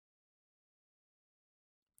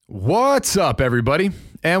What's up, everybody?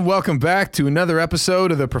 And welcome back to another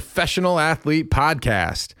episode of the Professional Athlete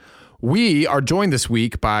Podcast. We are joined this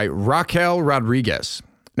week by Raquel Rodriguez.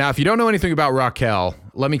 Now, if you don't know anything about Raquel,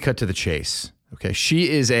 let me cut to the chase. Okay, she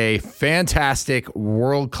is a fantastic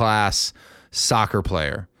world-class soccer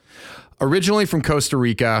player. Originally from Costa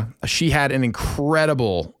Rica, she had an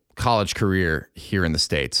incredible college career here in the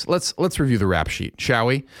States. Let's review the rap sheet, shall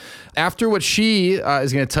we? After what she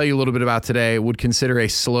is going to tell you a little bit about today would consider a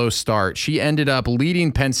slow start, she ended up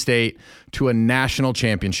leading Penn State to a national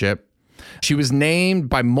championship. She was named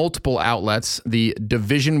by multiple outlets the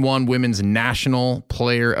Division I Women's National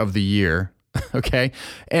Player of the Year. Okay.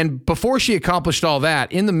 And before she accomplished all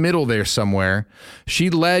that, in the middle there somewhere,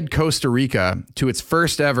 she led Costa Rica to its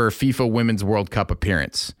first ever FIFA Women's World Cup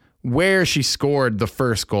appearance, where she scored the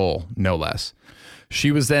first goal, no less.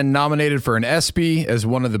 She was then nominated for an ESPY as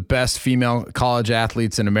one of the best female college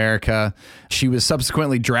athletes in America. She was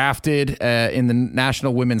subsequently drafted in the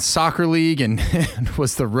National Women's Soccer League and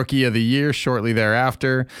was the Rookie of the Year shortly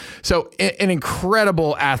thereafter. So an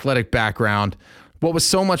incredible athletic background. What was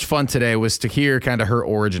so much fun today was to hear kind of her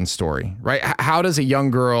origin story, right? How does a young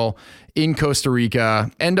girl in Costa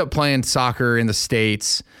Rica end up playing soccer in the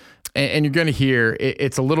States? And you're going to hear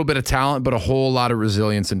it's a little bit of talent, but a whole lot of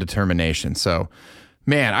resilience and determination. So,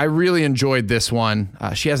 man, I really enjoyed this one.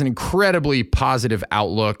 She has an incredibly positive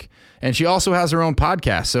outlook, and she also has her own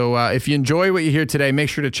podcast. So if you enjoy what you hear today, make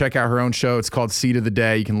sure to check out her own show. It's called Seed of the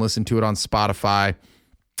Day. You can listen to it on Spotify.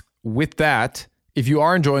 With that, if you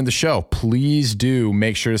are enjoying the show, please do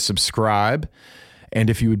make sure to subscribe. And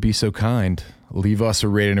if you would be so kind, leave us a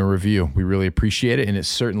rating and a review. We really appreciate it, and it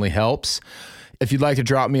certainly helps. If you'd like to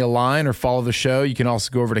drop me a line or follow the show, you can also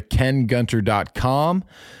go over to kengunter.com.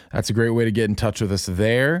 That's a great way to get in touch with us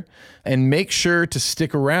there. And make sure to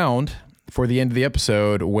stick around for the end of the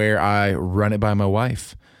episode where I run it by my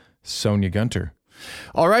wife, Sonia Gunter.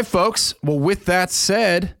 All right, folks. Well, with that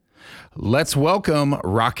said, let's welcome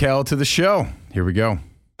Raquel to the show. Here we go.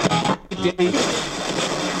 I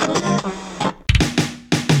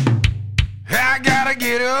gotta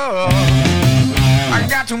get up. I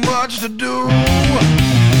got too much to do.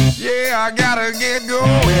 Yeah, I gotta get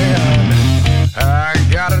going. I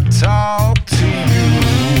gotta talk to you.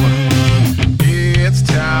 It's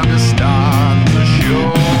time to start the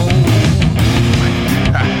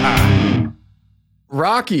show.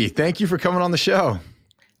 Rocky, thank you for coming on the show.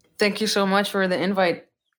 Thank you so much for the invite.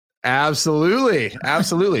 Absolutely.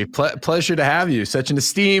 Absolutely. Pleasure to have you. Such an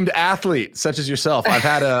esteemed athlete, such as yourself. I've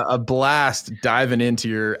had a blast diving into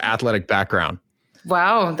your athletic background.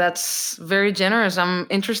 Wow, that's very generous. I'm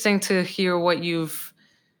interested to hear what you've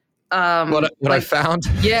what I found.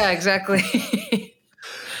 Yeah, exactly.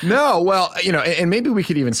 No, well, and maybe we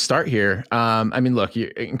could even start here. I mean, look, you're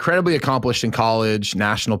incredibly accomplished in college,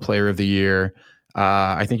 National Player of the Year.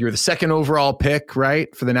 I think you were the second overall pick,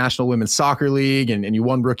 right, for the National Women's Soccer League, and you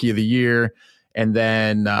won Rookie of the Year. And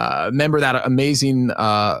then remember that amazing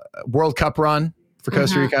World Cup run for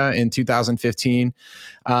Costa Rica in 2015.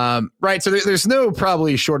 Right. So there's no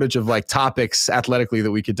probably shortage of like topics athletically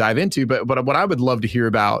that we could dive into. But what I would love to hear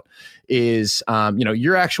about is,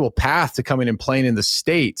 your actual path to coming and playing in the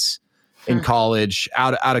States in college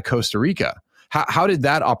out of Costa Rica. How did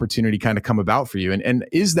that opportunity kind of come about for you? And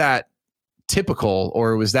is that typical,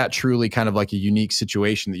 or was that truly kind of like a unique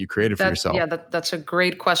situation that you created for yourself? Yeah, that's a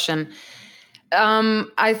great question.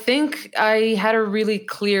 I think I had a really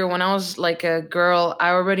clear, when I was like a girl,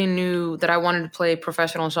 I already knew that I wanted to play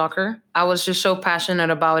professional soccer. I was just so passionate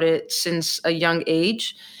about it since a young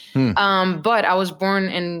age. But I was born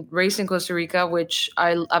and raised in Costa Rica, which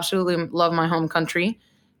I absolutely love, my home country.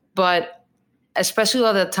 But especially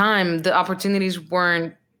at the time, the opportunities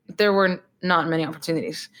there were not many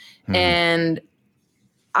opportunities. And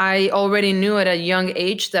I already knew at a young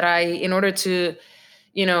age that in order to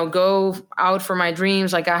go out for my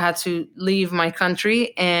dreams, like I had to leave my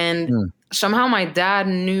country. And somehow my dad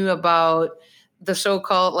knew about the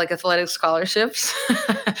so-called like athletic scholarships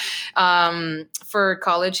for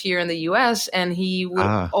college here in the US. And he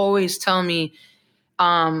would always tell me,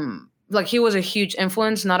 like he was a huge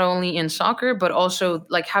influence, not only in soccer, but also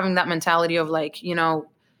like having that mentality of like,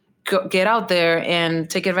 get out there and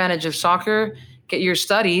take advantage of soccer, get your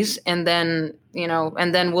studies, and then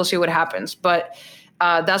we'll see what happens. But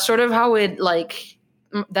that's sort of how it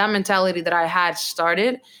that mentality that I had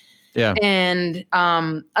started. Yeah. And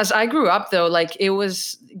as I grew up though, like it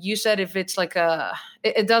was, you said, if it's like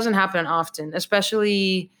it doesn't happen often,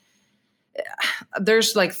 especially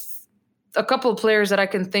there's like a couple of players that I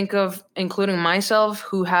can think of, including myself,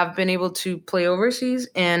 who have been able to play overseas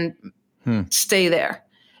and stay there.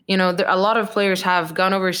 A lot of players have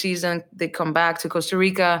gone overseas and they come back to Costa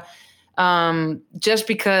Rica just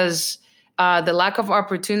because the lack of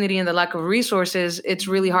opportunity and the lack of resources. It's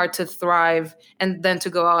really hard to thrive and then to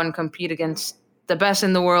go out and compete against the best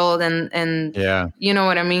in the world. And Yeah. you know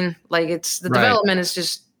what I mean? Like the development is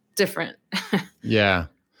just different. Yeah.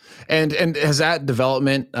 And has that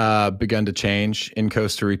development begun to change in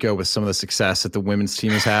Costa Rica with some of the success that the women's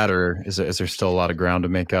team has had, or is there still a lot of ground to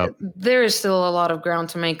make up? There is still a lot of ground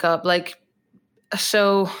to make up.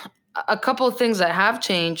 So a couple of things that have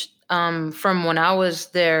changed from when I was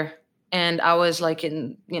there, and I was I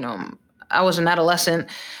was an adolescent.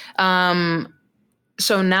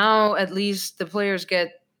 So now at least the players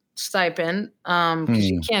get stipend because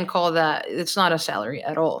you can't call that, it's not a salary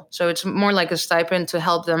at all. So it's more like a stipend to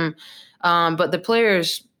help them. But the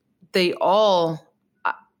players,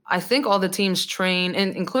 I think all the teams train,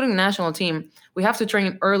 and including the national team, we have to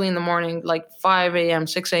train early in the morning, like 5 a.m.,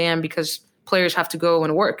 6 a.m., because players have to go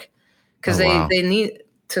and work because they need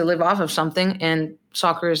to live off of something, and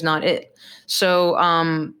soccer is not it. So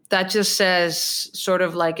that just says sort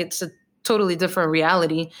of like it's a totally different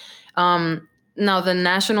reality. Now the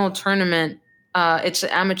national tournament, it's an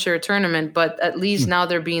amateur tournament, but at least now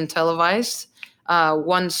they're being televised.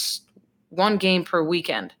 One game per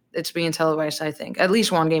weekend. It's being televised, I think, at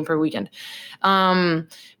least one game per weekend.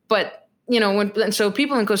 But so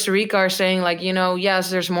people in Costa Rica are saying yes,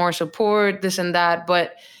 there's more support, this and that,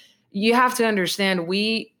 but you have to understand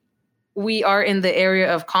we are in the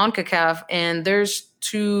area of CONCACAF, and there's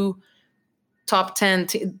two top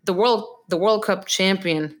 10. The World Cup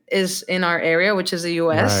champion is in our area, which is the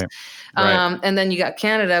U.S. Right. And then you got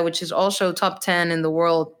Canada, which is also top 10 in the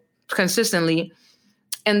world consistently.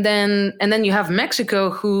 And then you have Mexico,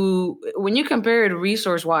 who, when you compare it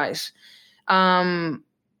resource-wise, 5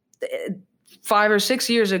 or 6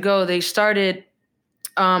 years ago, they started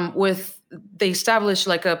they established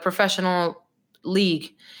like a professional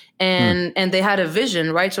league, and they had a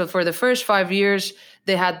vision, right? So for the first 5 years,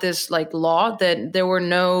 they had this like law that there were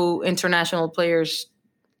no international players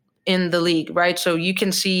in the league, right? So you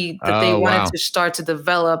can see that they wanted to start to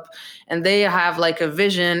develop, and they have like a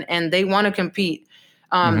vision, and they want to compete.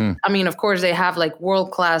 I mean, of course, they have like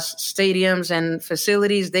world-class stadiums and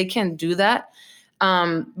facilities. They can do that.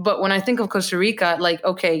 But when I think of Costa Rica, like,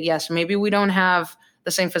 okay, yes, maybe we don't have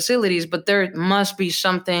the same facilities, but there must be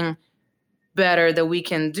something better that we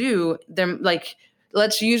can do. Like,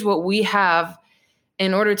 let's use what we have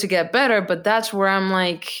in order to get better. But that's where I'm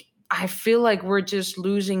like, I feel like we're just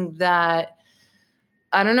losing that.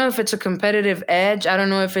 I don't know if it's a competitive edge. I don't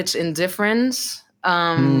know if it's indifference.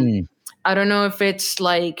 I don't know if it's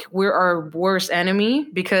like we're our worst enemy,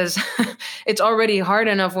 because it's already hard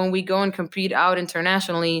enough when we go and compete out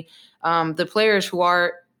internationally. The players who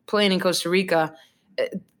are playing in Costa Rica,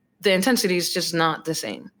 the intensity is just not the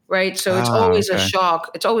same, right? So it's always a shock.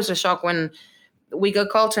 It's always a shock when we get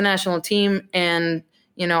called to national team, and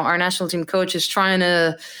our national team coach is trying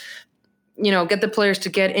to get the players to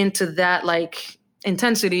get into that like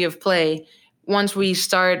intensity of play. Once we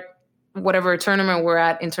start whatever tournament we're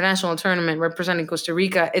at, international tournament representing Costa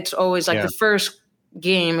Rica, it's always like the first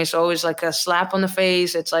game is always like a slap on the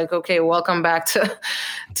face. It's like, okay, welcome back to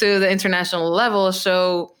the international level.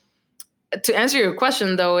 So to answer your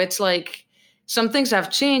question though, it's like some things have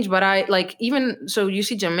changed, but so you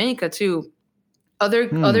see Jamaica too.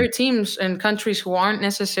 Other teams and countries who aren't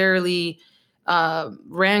necessarily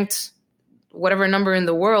ranked whatever number in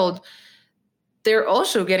the world, they're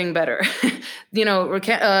also getting better.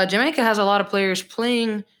 Jamaica has a lot of players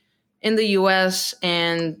playing in the U.S.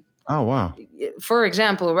 and for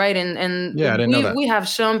example, right? And I didn't know that. We have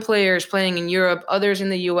some players playing in Europe, others in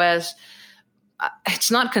the U.S. It's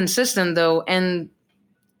not consistent though, and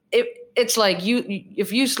it's like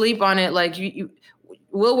if you sleep on it, like you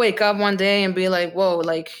will wake up one day and be like, whoa,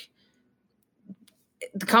 like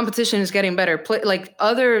the competition is getting better. Like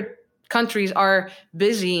other countries are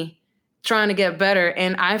busy trying to get better,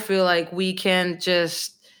 and I feel like we can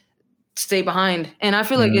just stay behind, and I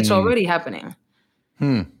feel like it's already happening.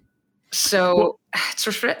 So it's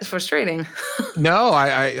frustrating. No,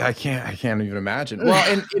 I can't even imagine.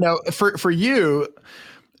 Well, and for you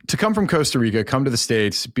to come from Costa Rica, come to the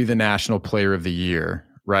States, be the national player of the year,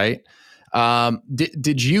 right?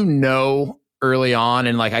 Did you know early on,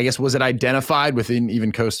 and like, I guess, was it identified within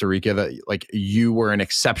even Costa Rica that like you were an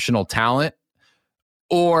exceptional talent?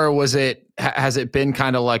 Or has it been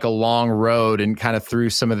kind of like a long road, and kind of through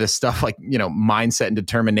some of this stuff, like, mindset and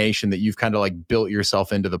determination, that you've kind of like built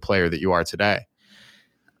yourself into the player that you are today?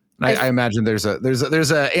 I imagine there's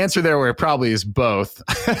a answer there where it probably is both.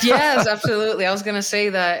 Yes, absolutely. I was going to say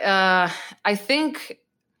that. I think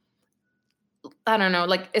I don't know,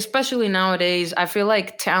 like, especially nowadays, I feel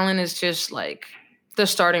like talent is just like the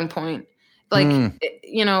starting point. Like,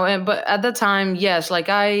 but at the time, yes, like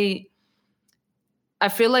I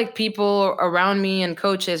feel like people around me and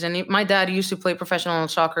coaches, and my dad used to play professional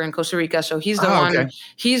soccer in Costa Rica. So he's the Oh, one, okay.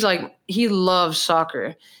 he's like, he loves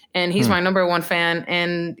soccer and he's my number one fan.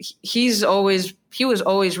 And he was always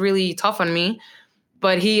really tough on me,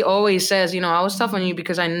 but he always says, I was tough on you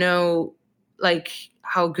because I know like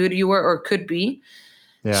how good you were or could be.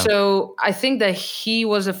 Yeah. So I think that he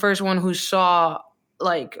was the first one who saw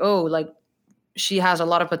like, oh, like she has a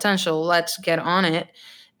lot of potential. Let's get on it.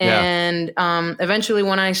 Yeah. And eventually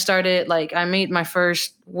when I started, like I made my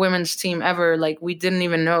first women's team ever. Like we didn't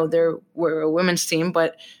even know there were a women's team,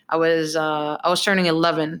 but I was turning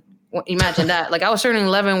 11. Imagine that. Like I was turning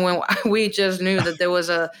 11 when we just knew that there was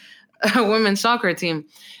a women's soccer team.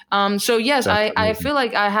 So yes, I feel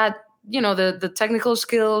like I had, the technical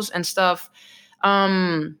skills and stuff.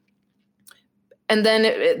 And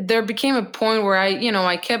then there became a point where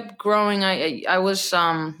I kept growing. I was,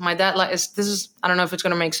 my dad, like, this is, I don't know if it's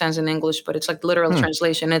going to make sense in English, but it's like literal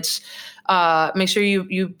translation. It's, make sure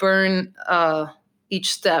you burn,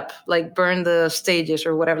 each step, like burn the stages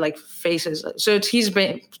or whatever, like phases. So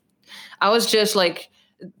I was just like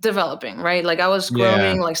developing, right? Like I was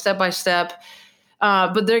growing like step by step.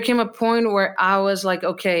 But there came a point where I was like,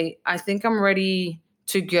 okay, I think I'm ready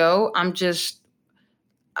to go.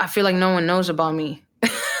 I feel like no one knows about me.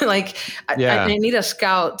 Like I need a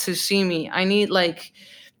scout to see me. I need like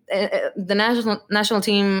the national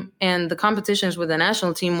team and the competitions with the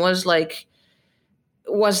national team was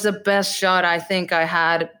the best shot I think I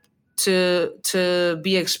had to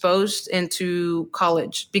be exposed into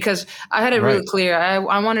college, because I had it really clear.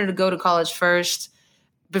 I wanted to go to college first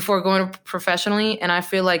before going professionally. And I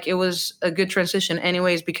feel like it was a good transition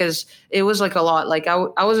anyways, because it was like a lot. Like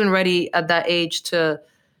I wasn't ready at that age to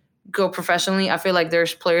go professionally. I feel like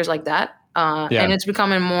there's players like that. And it's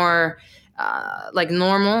becoming more like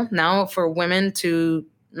normal now for women to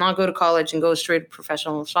not go to college and go straight to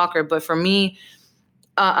professional soccer. But for me,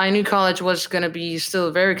 I knew college was going to be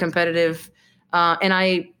still very competitive. And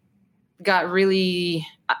I got really,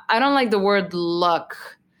 I don't like the word luck,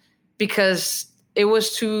 because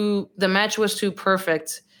the match was too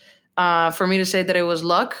perfect for me to say that it was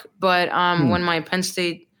luck. But when my Penn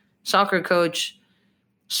State soccer coach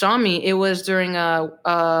saw me, it was during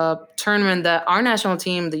a tournament that our national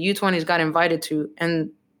team, the U20s, got invited to,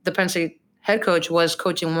 and the Penn State head coach was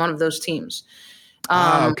coaching one of those teams.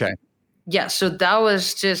 Okay. Yeah, so that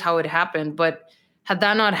was just how it happened. But had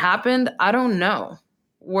that not happened, I don't know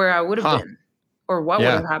where I would have been or what would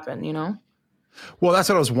have happened, Well, that's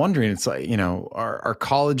what I was wondering. It's like, are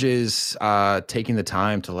colleges taking the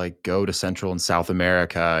time to like go to Central and South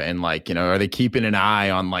America, and like, are they keeping an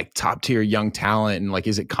eye on like top tier young talent, and like,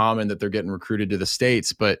 is it common that they're getting recruited to the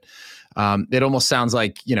States? But it almost sounds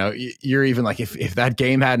like, you're even like, if that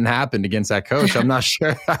game hadn't happened against that coach, I'm not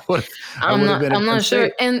sure I'm not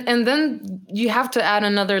sure. And then you have to add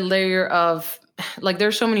another layer of like,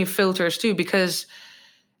 there's so many filters too, because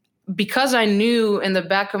I knew in the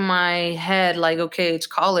back of my head, like, okay, it's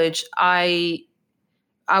college. I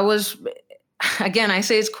was, again, I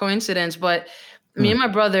say it's coincidence, but me and my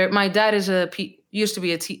brother, my dad is used to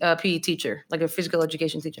be a PE teacher, like a physical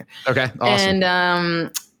education teacher. Okay. Awesome.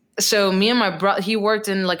 And so me and my brother, he worked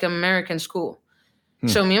in like American school.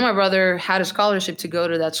 So me and my brother had a scholarship to go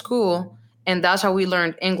to that school, and that's how we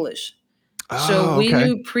learned English. So we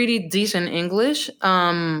knew pretty decent English.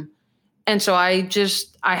 And so I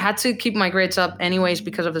had to keep my grades up anyways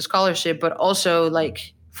because of the scholarship, but also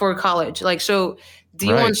like for college. Like, so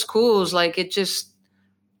D1 schools, like it just,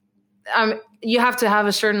 you have to have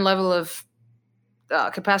a certain level of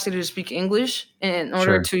capacity to speak English in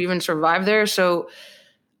order to even survive there. So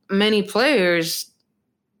many players,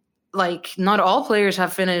 like not all players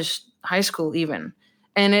have finished high school even.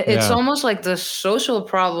 And it's almost like the social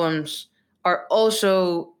problems are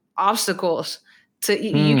also obstacles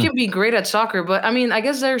you can be great at soccer, but I mean, I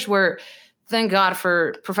guess there's where, thank God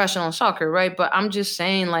for professional soccer, right? But I'm just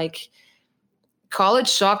saying, like, college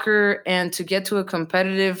soccer, and to get to a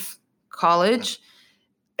competitive college,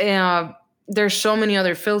 there's so many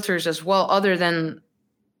other filters as well, other than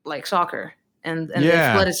like soccer and the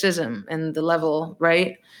athleticism and the level,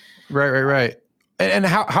 right? Right. And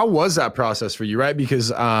how was that process for you, right?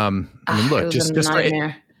 Because I mean, look, just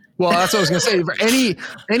nightmare. Well, that's what I was going to say. For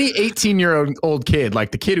any 18-year-old kid,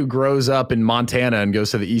 like the kid who grows up in Montana and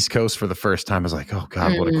goes to the East Coast for the first time is like, oh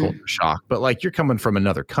God, what a culture shock. But like, you're coming from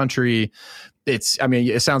another country. It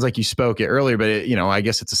sounds like you spoke it earlier, but I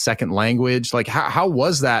guess it's a second language. Like how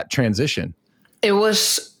was that transition? It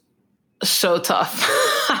was So tough.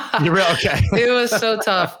 You're real okay. It was so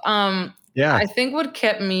tough. Yeah. I think what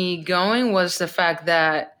kept me going was the fact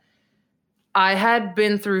that I had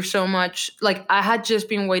been through so much. Like, I had just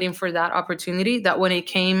been waiting for that opportunity that when it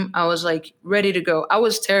came, I was like ready to go. I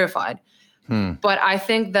was terrified. But I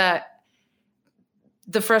think that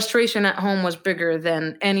the frustration at home was bigger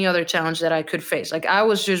than any other challenge that I could face. Like, I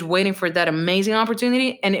was just waiting for that amazing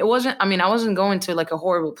opportunity. And it wasn't, I mean, I wasn't going to like a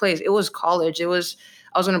horrible place. It was college. I was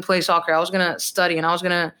going to play soccer. I was going to study, and I was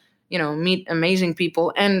going to, meet amazing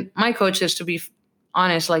people. And my coaches, to be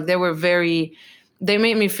honest, like they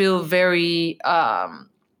made me feel very,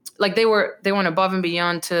 like they went above and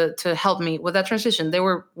beyond to help me with that transition. They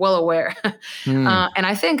were well aware. And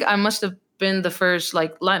I think I must have been the first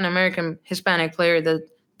like Latin American Hispanic player that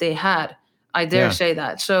they had. I dare say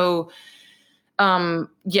that. So, when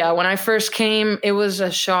I first came, it was a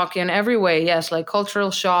shock in every way. Yes, like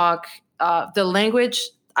cultural shock. The language,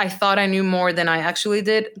 I thought I knew more than I actually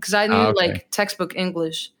did because I knew like textbook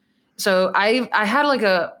English. So I had like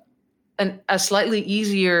a slightly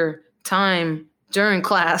easier time during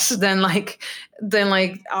class than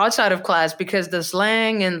outside of class, because the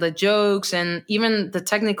slang and the jokes and even the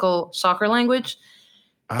technical soccer language,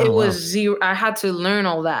 it was zero. I had to learn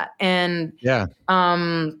all that. And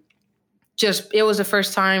just, it was the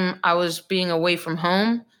first time I was being away from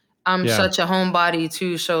home. I'm such a homebody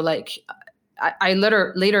too. So like I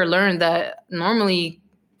later learned that normally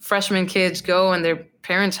freshman kids go and their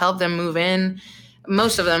parents help them move in.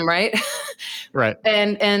 Most of them, right? Right.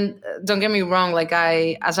 And don't get me wrong, like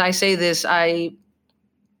as I say this, I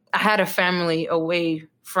had a family away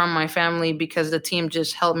from my family because the team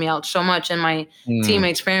just helped me out so much, and my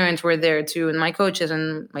teammates' parents were there too, and my coaches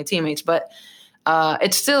and my teammates. But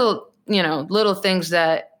it's still, little things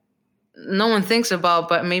that no one thinks about,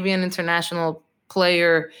 but maybe an international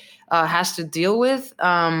player has to deal with.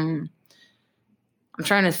 I'm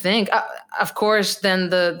trying to think. Of course,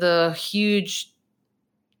 then the huge.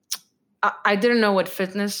 I didn't know what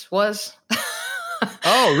fitness was.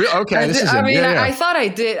 Oh, really? Okay. I thought I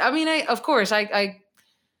did. I mean, of course, I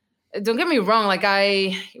don't get me wrong. Like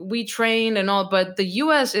we trained and all, but the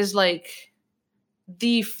U.S. is like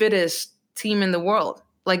the fittest team in the world.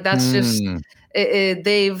 Like that's just,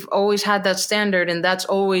 they've always had that standard, and that's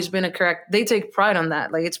always been they take pride on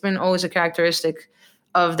that. Like it's been always a characteristic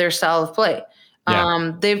of their style of play.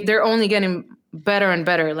 Yeah. They're only getting better and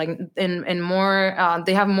better, like and more,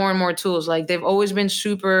 they have more and more tools. Like they've always been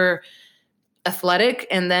super athletic,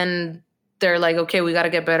 and then they're like, okay, we got to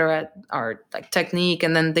get better at our like technique,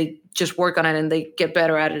 and then they just work on it and they get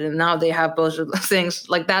better at it, and now they have both of the things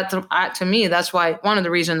like that. To me, that's why one of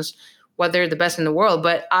the reasons why they're the best in the world.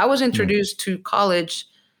 But I was introduced to college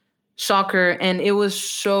soccer, and it was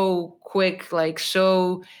so quick, like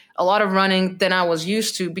so a lot of running than I was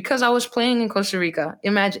used to, because I was playing in Costa Rica.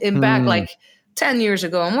 Imagine back like 10 years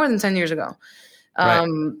ago, more than 10 years ago.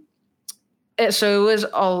 So it was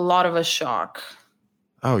a lot of a shock.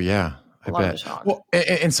 Oh, yeah. I bet. Well,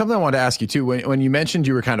 and something I wanted to ask you too, when you mentioned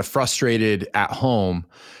you were kind of frustrated at home,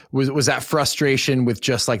 was that frustration with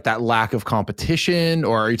just like that lack of competition,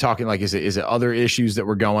 or are you talking like, is it other issues that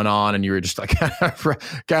were going on and you were just like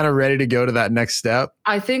kind of ready to go to that next step?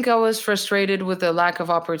 I think I was frustrated with the lack of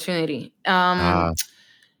opportunity.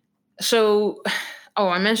 So,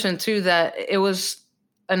 I mentioned too that it was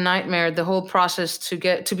a nightmare, the whole process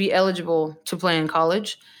to be eligible to play in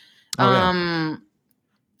college.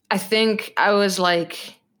 I think I was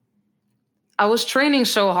training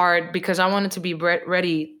so hard because I wanted to be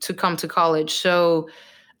ready to come to college. So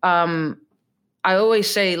I always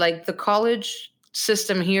say, like, the college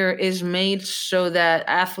system here is made so that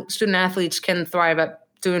student athletes can thrive at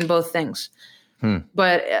doing both things.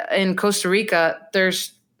 But in Costa Rica,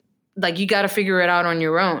 there's like, you got to figure it out on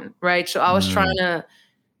your own, right? So I was trying to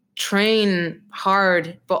train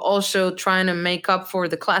hard, but also trying to make up for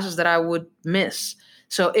the classes that I would miss.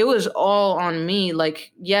 So it was all on me.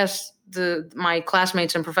 Like, yes, my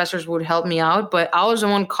classmates and professors would help me out, but I was the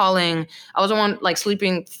one calling. I was the one like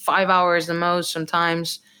sleeping 5 hours the most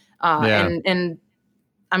sometimes. And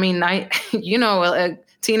I mean, a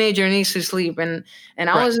teenager needs to sleep, and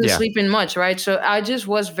I wasn't sleeping much, right? So I just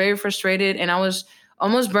was very frustrated, and I was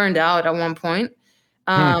almost burned out at one point.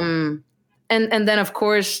 And then of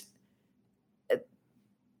course,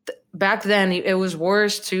 back then it was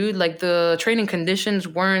worse too. Like the training conditions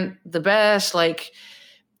weren't the best. Like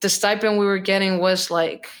the stipend we were getting was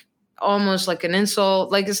like almost like an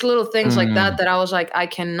insult. Like it's little things like that I was like, I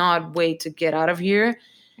cannot wait to get out of here.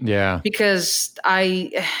 Yeah. Because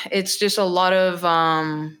it's just a lot of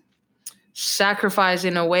sacrifice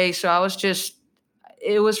in a way. So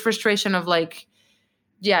it was frustration of like,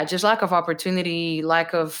 yeah, just lack of opportunity,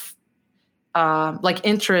 lack of like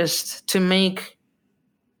interest to make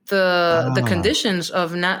the Ah, conditions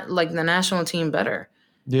of not like the national team better,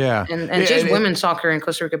 yeah. and Yeah, just women's soccer in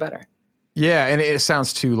Costa Rica better. yeah, and it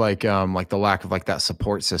sounds too like the lack of like that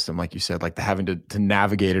support system, like you said, like the having to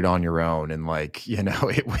navigate it on your own, and like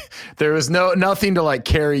there was nothing to like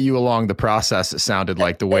carry you along the process. It sounded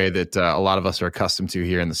like the way that a lot of us are accustomed to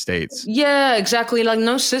here in the States. Yeah, exactly. Like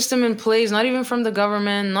no system in place, not even from the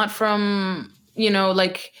government, not from,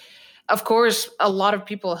 like, of course, a lot of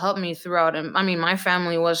people helped me throughout. And I mean, my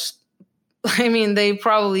family was, I mean,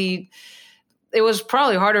 it was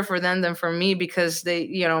probably harder for them than for me because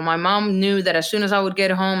my mom knew that as soon as I would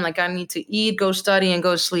get home, like I need to eat, go study, and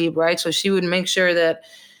go sleep, right? So she would make sure that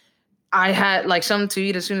I had like something to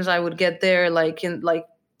eat as soon as I would get there. Like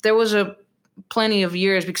there was a plenty of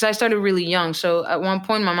years because I started really young. So at one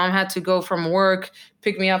point, my mom had to go from work,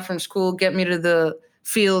 pick me up from school, get me to the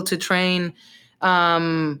field to train.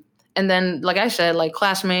 And then, like I said, like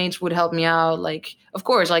classmates would help me out. Like, of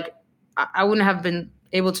course, like I wouldn't have been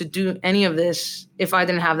able to do any of this if I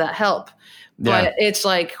didn't have that help. Yeah. But it's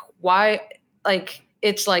like, why? Like,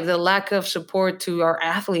 it's like the lack of support to our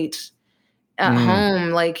athletes at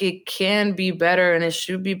home. Like, it can be better and it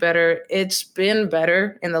should be better. It's been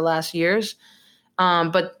better in the last years.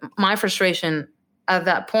 But my frustration at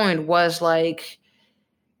that point was like,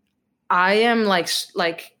 I am like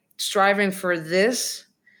striving for this,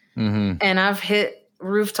 and I've hit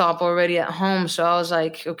rooftop already at home. So I was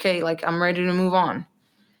like, okay, like I'm ready to move on,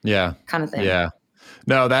 Yeah. kind of thing. Yeah.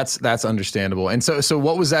 No, that's understandable. And so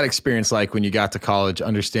what was that experience like when you got to college,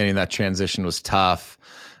 understanding that transition was tough?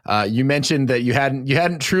 You mentioned that you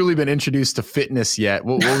hadn't truly been introduced to fitness yet.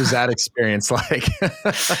 What was that experience like? Well,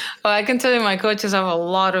 I can tell you my coaches have a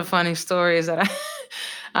lot of funny stories that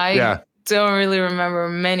I Yeah. don't really remember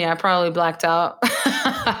many. I probably blacked out.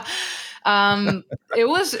 It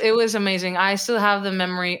was amazing. I still have the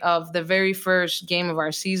memory of the very first game of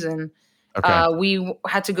our season. Okay. We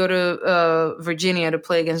had to go to Virginia to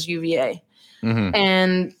play against UVA.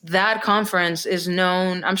 And that conference is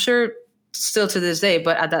known, I'm sure still to this day,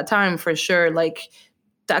 but at that time for sure, like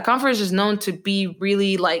that conference is known to be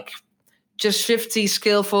really like just shifty,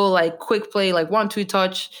 skillful, like quick play, like 1-2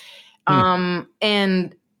 touch.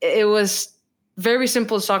 And it was very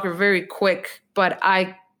simple soccer, very quick, but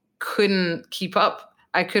I couldn't keep up.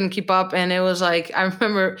 And it was like, I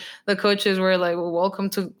remember the coaches were like, well, welcome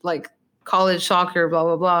to like college soccer, blah,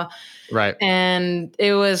 blah, blah. Right. And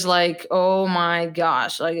it was like, oh my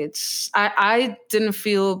gosh, like I didn't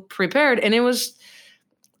feel prepared. And it was,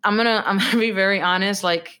 I'm gonna be very honest,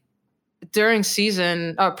 like during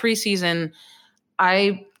preseason,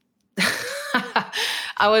 I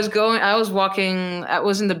I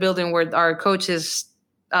was in the building where our coaches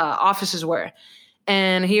offices were.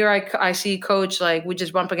 And here I see coach, like we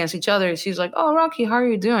just bump against each other. She's like, oh, Rocky, how are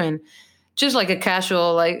you doing? Just like a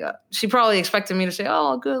casual, like she probably expected me to say,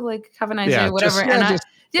 oh, good, like have a nice day, whatever. And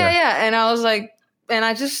I was like, and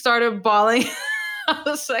I just started bawling. I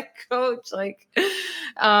was like, coach, like,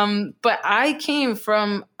 but I came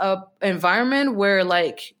from a environment where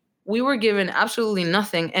like we were given absolutely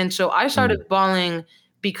nothing. And so I started bawling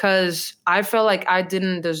because I felt like I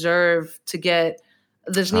didn't deserve to get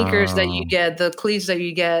the sneakers that you get, the cleats that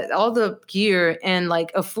you get, all the gear, and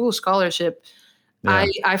like a full scholarship. Yeah.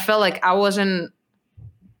 I felt like I wasn't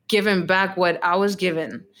given back what I was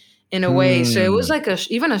given in a way. So it was like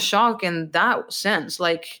even a shock in that sense.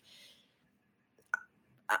 Like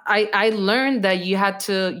I learned that you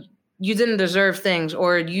didn't deserve things,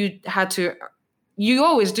 or you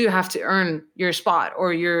always do have to earn your spot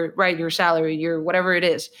or your salary, your whatever it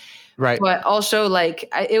is. Right. But also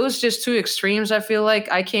like it was just two extremes. I feel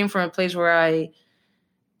like I came from a place where I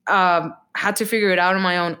had to figure it out on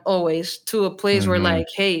my own always, to a place where like,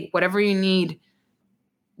 hey, whatever you need,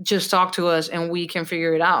 just talk to us and we can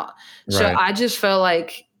figure it out. Right. So I just felt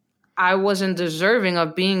like I wasn't deserving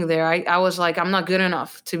of being there. I was like, I'm not good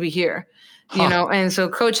enough to be here, and so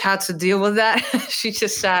coach had to deal with that. She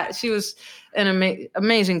just sat, she was an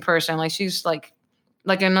amazing person. Like she's like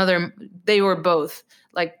they were both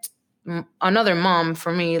like another mom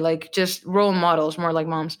for me, like just role models, more like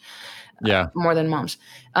moms. Yeah. More than moms.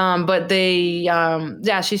 But they,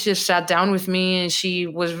 she just sat down with me and she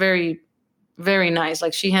was very, very nice.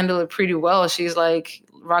 Like she handled it pretty well. She's like,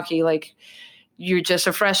 Rocky, like you're just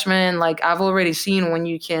a freshman. Like I've already seen when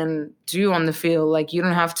you can do on the field. Like you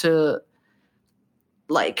don't have to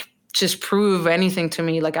like just prove anything to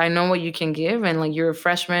me. Like I know what you can give, and like you're a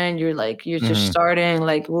freshman. You're just starting.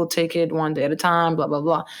 Like we'll take it one day at a time. Blah blah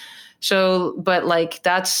blah. So, but like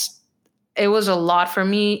that's it was a lot for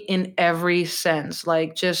me in every sense,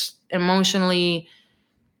 like just emotionally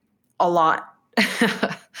a lot.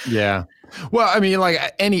 Yeah. Well, I mean, like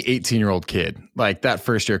any 18-year-old kid, like that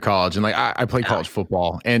first year of college, and like I played college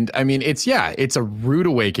football, and I mean, it's a rude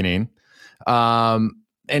awakening.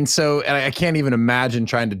 And I can't even imagine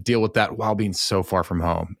trying to deal with that while being so far from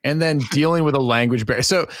home, and then dealing with a language barrier.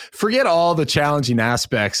 So forget all the challenging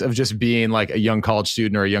aspects of just being like a young college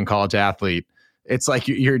student or a young college athlete. It's like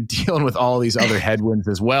you're dealing with all these other headwinds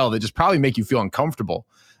as well that just probably make you feel uncomfortable,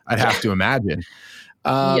 I'd have to imagine.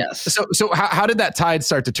 Yes. So how did that tide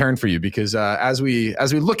start to turn for you? Because as we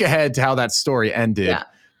look ahead to how that story ended,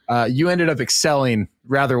 you ended up excelling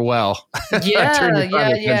rather well.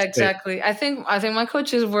 Yeah, exactly. I think my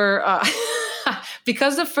coaches were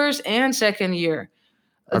because the first and second year,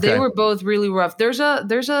 they were both really rough. There's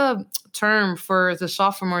a term for the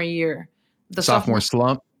sophomore year, the sophomore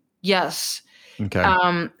slump. Yes. Okay.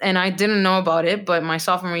 And I didn't know about it, but my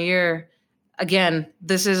sophomore year, again,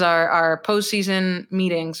 this is our postseason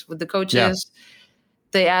meetings with the coaches. Yeah.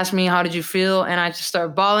 They asked me, "How did you feel?" And I just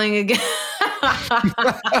started bawling again.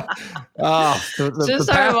 Just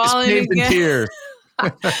started bawling again. Tears.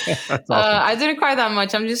 Awesome. I didn't cry that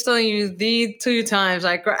much. I'm just telling you, the 2 times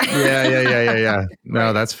I cried. Yeah. No,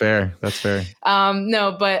 right. That's fair.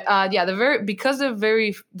 No, but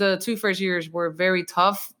the 2 first years were very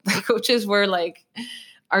tough. The coaches were like,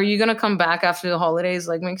 "Are you gonna come back after the holidays?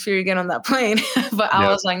 Like, make sure you get on that plane." But I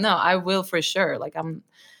was like, "No, I will for sure." Like,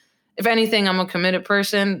 if anything, I'm a committed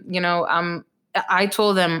person. I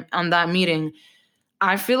told them on that meeting,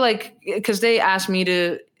 I feel like, because they asked me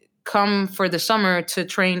to come for the summer to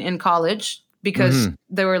train in college, because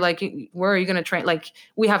they were like, "Where are you going to train? Like,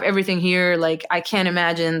 we have everything here. Like, I can't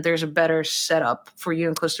imagine there's a better setup for you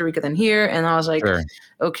in Costa Rica than here." And I was like, sure.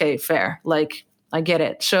 Okay, fair. Like, I get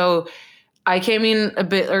it. So I came in a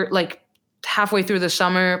bit, or like halfway through the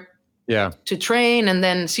summer, to train, and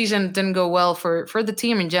then season didn't go well for the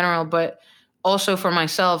team in general, but also for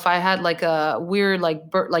myself. I had like a weird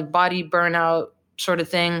like body burnout sort of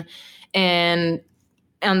thing, and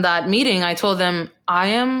on that meeting, I told them I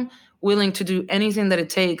am willing to do anything that it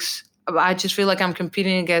takes. I just feel like I'm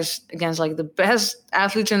competing against like the best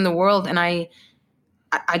athletes in the world, and I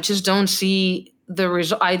just don't see the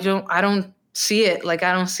result. I don't see it. Like,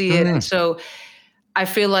 I don't see it, and so I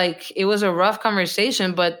feel like it was a rough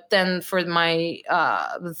conversation. But then for my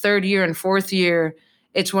the 3rd year and 4th year,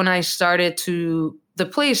 it's when the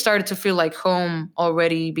place started to feel like home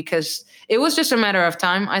already, because it was just a matter of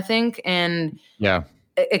time, I think, and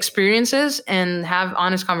experiences, and have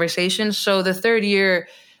honest conversations. So the 3rd year,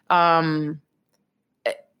 I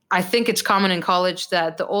think it's common in college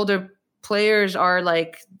that the older players are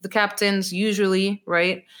like the captains usually,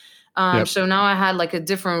 right? So now I had like a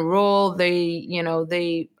different role.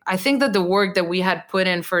 I think that the work that we had put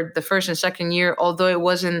in for the 1st and 2nd year, although it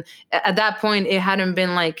wasn't at that point, it hadn't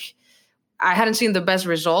been like, I hadn't seen the best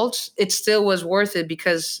results, it still was worth it,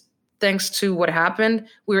 because thanks to what happened,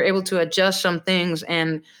 we were able to adjust some things.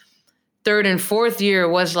 And 3rd and 4th year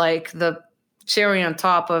was like the cherry on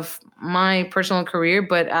top of my personal career.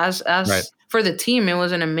 But as for the team, it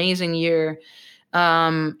was an amazing year.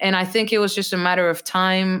 And I think it was just a matter of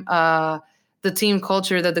time. The team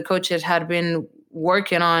culture that the coaches had been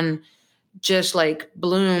working on just like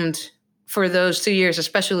bloomed for those 2 years,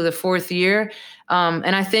 especially the 4th year.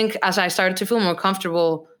 And I think as I started to feel more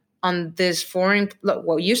comfortable on this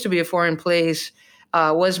what used to be a foreign place,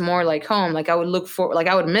 was more like home. Like, I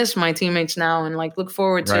would miss my teammates now, and like look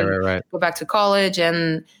forward to go back to college.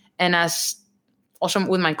 And as also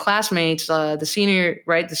with my classmates, the senior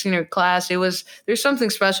class, there's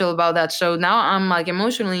something special about that. So now I'm like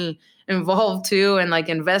emotionally involved too, and like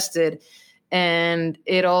invested, and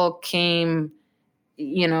it all came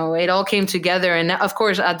together. And of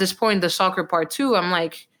course, at this point, the soccer part too, I'm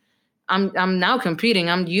like, I'm now competing.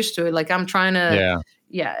 I'm used to it. Like, I'm trying to,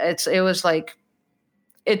 it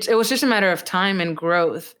was just a matter of time and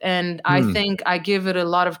growth. And I think I give it a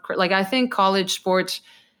lot of, I think college sports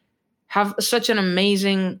have such an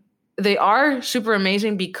amazing, they are super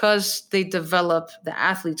amazing because they develop the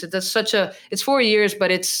athletes. It's 4 years,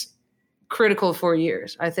 but it's critical 4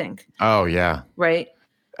 years, I think. Oh yeah. Right.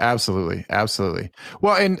 Absolutely.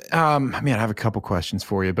 Well, and I have a couple questions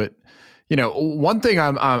for you, but one thing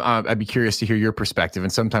I'd be curious to hear your perspective,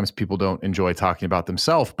 and sometimes people don't enjoy talking about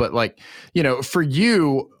themselves, but for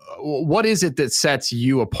you, what is it that sets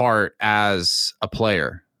you apart as a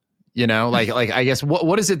player? I guess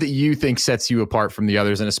what is it that you think sets you apart from the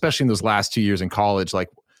others? And especially in those last 2 years in college, like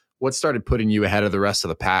what started putting you ahead of the rest of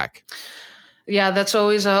the pack? Yeah, that's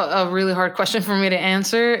always a really hard question for me to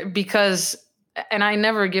answer, because, and I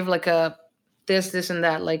never give like a this, and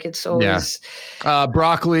that. Like it's always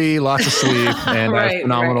broccoli, lots of sleep, and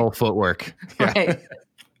phenomenal footwork. Yeah.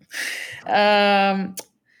 Right.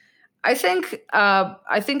 I think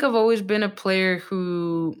I've always been a player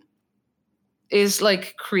who is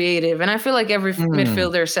like creative, and I feel like every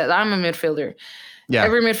midfielder says I'm a midfielder. Yeah.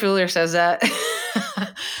 Every midfielder says that.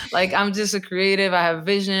 Like I'm just a creative. I have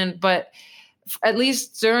vision, but at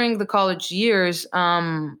least during the college years,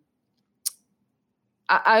 I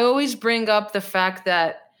always bring up the fact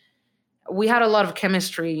that we had a lot of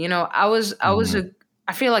chemistry. You know,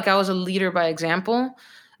 I feel like I was a leader by example,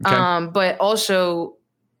 but also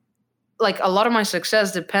like a lot of my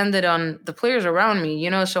success depended on the players around me, you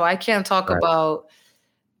know, so I can't talk about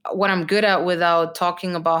what I'm good at without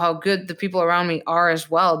talking about how good the people around me are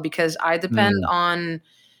as well, because I depend on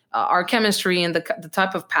our chemistry and the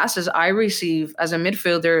type of passes I receive as a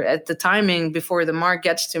midfielder at the timing before the mark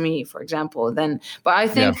gets to me, for example. But I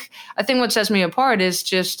think what sets me apart is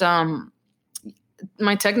just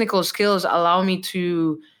my technical skills allow me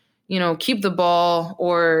to, you know, keep the ball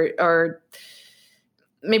or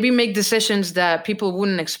maybe make decisions that people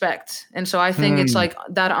wouldn't expect. And so I think it's like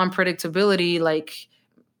that unpredictability, like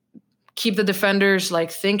keep the defenders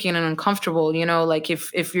like thinking and uncomfortable, you know, like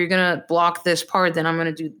if you're going to block this part, then I'm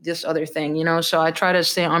going to do this other thing, you know? So I try to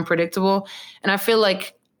stay unpredictable. And I feel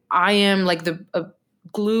like I am like a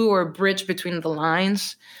glue or bridge between the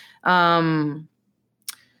lines.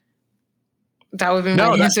 That would be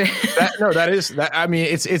my answer. I mean,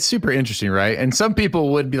 it's super interesting, right? And some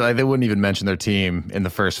people would be like, they wouldn't even mention their team in the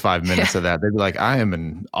first 5 minutes of that. They'd be like, I am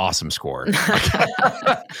an awesome scorer.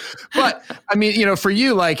 But I mean, you know, for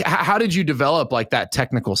you, like, how did you develop like that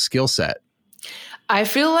technical skill set? I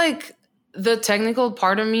feel like the technical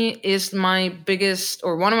part of me is my biggest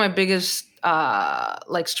or one of my biggest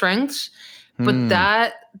like strengths, but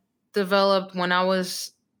that developed when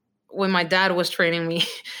my dad was training me.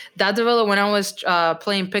 That developed when I was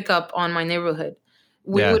playing pickup on my neighborhood.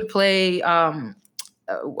 We would play, I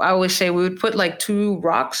always say we would put like 2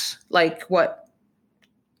 rocks, like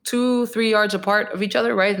 2-3 yards apart of each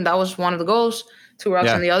other, right? And that was one of the goals, 2 rocks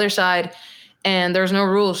on the other side. And there's no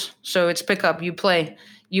rules. So it's pickup, you play.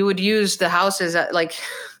 You would use the houses at like,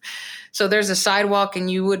 so there's a sidewalk and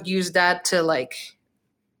you would use that to like,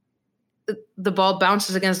 the ball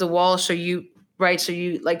bounces against the wall. So you like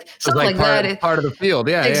something like that. Part of the field.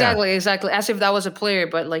 Yeah. Exactly. As if that was a player,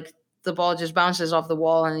 but like the ball just bounces off the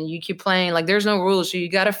wall and you keep playing. Like there's no rules. So you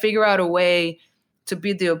got to figure out a way to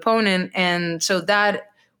beat the opponent. And so I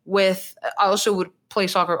also would play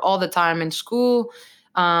soccer all the time in school.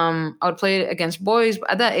 I would play against boys.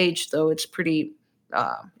 At that age, though, it's pretty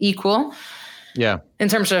equal. Yeah. In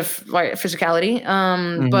terms of like physicality.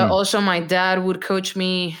 But also my dad would coach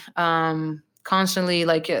me constantly,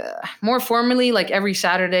 like more formally, like every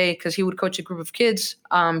Saturday, because he would coach a group of kids.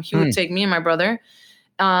 He would take me and my brother.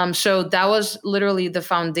 So that was literally the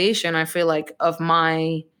foundation, I feel like, of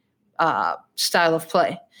my style of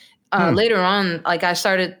play. Later on, like I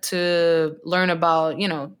started to learn about, you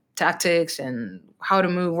know, tactics and how to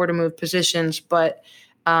move, where to move, positions. But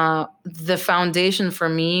the foundation for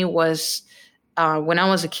me was when I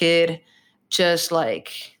was a kid, just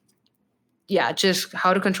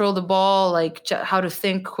how to control the ball, like how to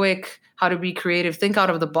think quick, how to be creative, think out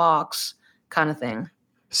of the box kind of thing.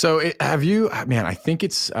 So I think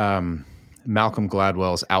it's Malcolm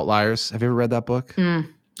Gladwell's Outliers. Have you ever read that book?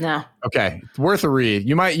 No. Okay. It's worth a read.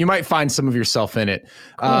 You might find some of yourself in it.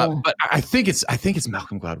 Cool. But I think it's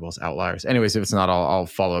Malcolm Gladwell's Outliers. Anyways, if it's not, I'll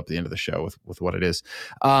follow up at the end of the show with what it is.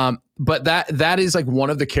 But that is like one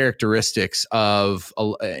of the characteristics of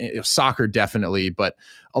soccer, definitely. But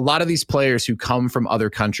a lot of these players who come from other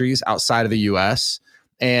countries outside of the US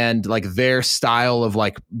and like their style of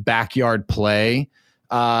like backyard play,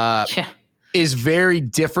 is very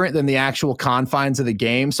different than the actual confines of the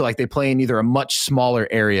game. So like they play in either a much smaller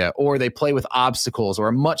area or they play with obstacles or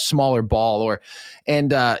a much smaller ball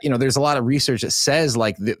there's a lot of research that says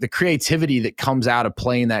like the creativity that comes out of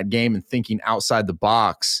playing that game and thinking outside the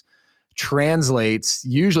box translates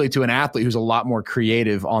usually to an athlete who's a lot more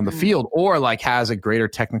creative on the field or like has a greater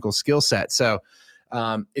technical skill set. So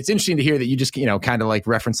it's interesting to hear that you just, you know, kind of like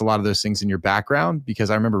reference a lot of those things in your background, because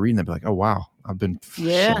I remember reading them like, oh, wow, I've been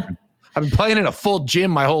playing in a full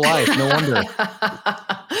gym my whole life. No wonder.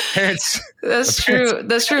 That's true.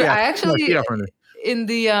 Yeah, I actually, I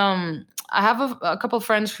have a couple of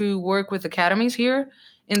friends who work with academies here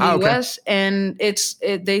in the US, and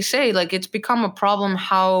they say like it's become a problem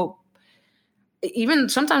how even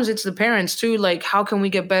sometimes it's the parents too. Like, how can we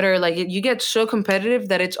get better? Like you get so competitive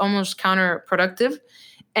that it's almost counterproductive.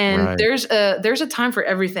 And there's a time for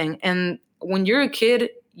everything. And when you're a kid,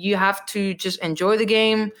 you have to just enjoy the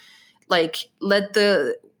game. Like, let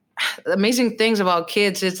the amazing things about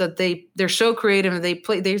kids is that they're so creative and they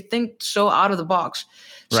think so out of the box.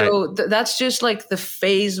 Right. So that's just like the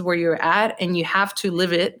phase where you're at, and you have to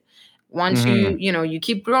live it. Once Mm-hmm. you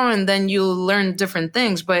keep growing, then you'll learn different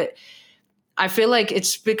things. But I feel like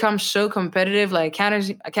it's become so competitive. Like,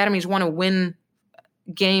 academies want to win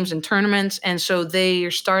games and tournaments, and so they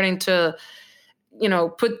are starting to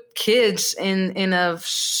put kids in a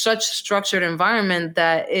such structured environment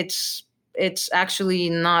that it's actually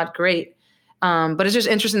not great. But it's just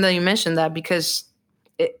interesting that you mentioned that, because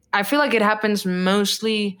I feel like it happens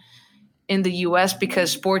mostly in the US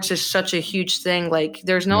because sports is such a huge thing. Like,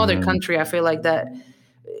 there's no other country, I feel like, that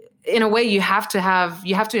in a way you have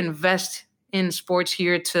to invest in sports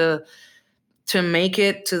here to make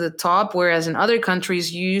it to the top, whereas in other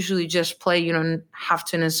countries you usually just play. You don't have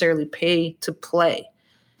to necessarily pay to play.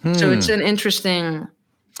 So it's an interesting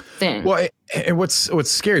thing. Well, and what's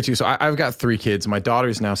scary too. So I've got 3 kids. My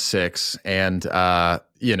daughter's now 6, and I'm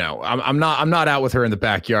not out with her in the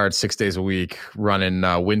backyard 6 days a week running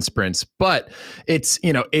wind sprints. But it's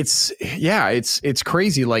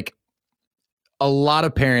crazy. Like, a lot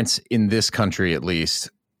of parents in this country, at least,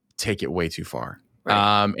 take it way too far.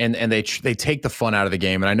 Right. And they take the fun out of the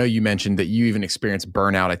game. And I know you mentioned that you even experienced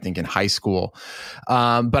burnout, I think, in high school.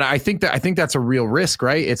 But I think that's a real risk,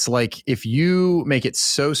 right? It's like, if you make it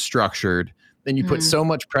so structured, then you put so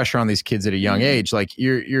much pressure on these kids at a young age. Like,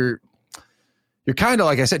 you're kind of,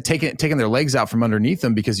 like I said, taking their legs out from underneath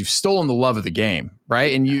them, because you've stolen the love of the game,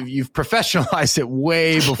 right? And you've professionalized it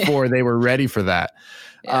way before they were ready for that.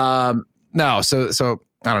 Yeah. So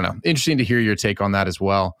I don't know. Interesting to hear your take on that as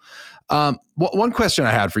well. One question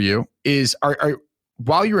I had for you is,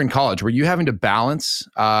 while you were in college, were you having to balance,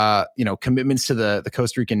 commitments to the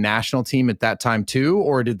Costa Rican national team at that time too?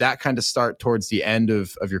 Or did that kind of start towards the end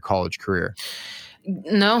of your college career?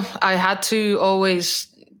 No, I had to always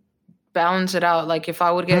balance it out. Like, if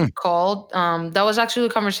I would get called, that was actually a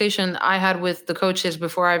conversation I had with the coaches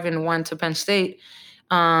before I even went to Penn State.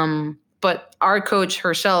 But our coach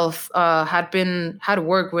herself had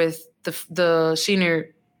worked with the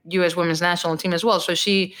senior U.S. women's national team as well. So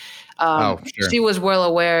she was well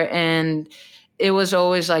aware, and it was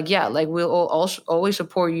always like, yeah, like, we'll also always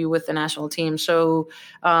support you with the national team. So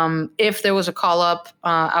if there was a call up,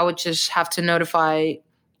 I would just have to notify,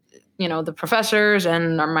 the professors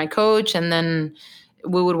and my coach, and then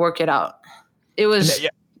we would work it out. It was.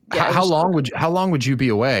 How long would you be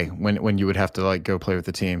away when you would have to, like, go play with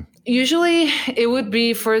the team? Usually it would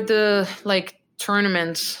be for the, like,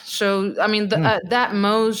 tournaments. So I mean, at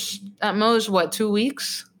most, what, 2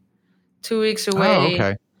 weeks? 2 weeks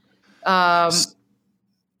away. Oh, okay.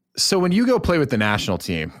 So when you go play with the national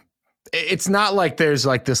team, it's not like there's,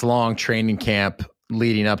 like, this long training camp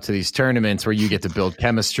leading up to these tournaments where you get to build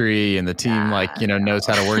chemistry and the team knows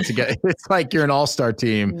how to work together. It's like you're an all-star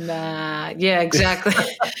team. Nah, yeah, exactly.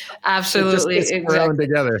 Absolutely. It just gets thrown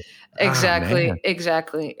together. Exactly.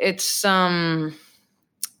 It's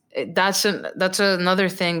that's another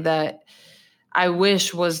thing that I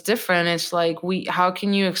wish was different. It's like, how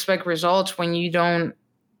can you expect results when you don't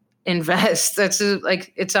invest? That's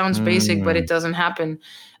like, it sounds basic, but it doesn't happen.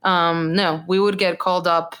 No, we would get called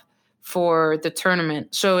up for the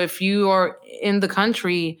tournament. So if you are in the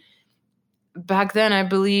country, back then, I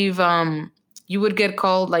believe you would get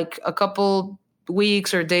called like a couple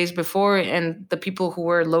weeks or days before, and the people who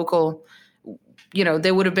were local,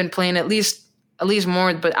 they would have been playing at least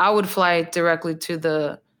more, but I would fly directly to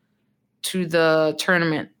the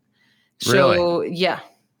tournament. So really? Yeah.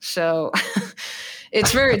 So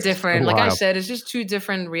it's very different. Like I said, it's just 2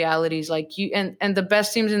 different realities. Like, you and the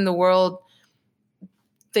best teams in the world,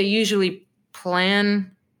 they usually plan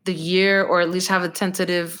the year, or at least have a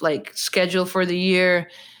tentative, like, schedule for the year.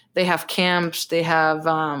 They have camps. They have,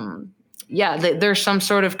 there's some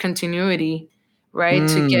sort of continuity, right?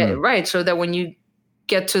 To get right. So that when you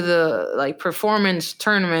get to the, like, performance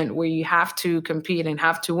tournament where you have to compete and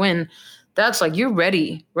have to win, that's like, you're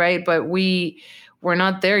ready. Right. But we're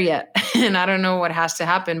not there yet. And I don't know what has to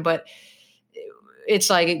happen, but it's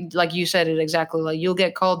like you said it exactly. Like, you'll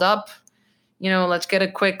get called up, let's get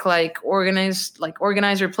a quick,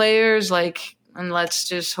 organizer players, and let's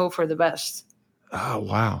just hope for the best. Oh,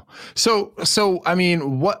 wow. So I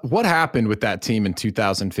mean, what happened with that team in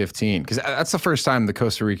 2015? Because that's the first time the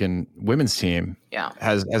Costa Rican women's team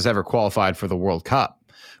has ever qualified for the World Cup.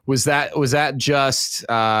 Was that just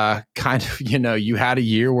kind of, you had a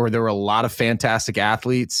year where there were a lot of fantastic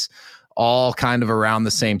athletes all kind of around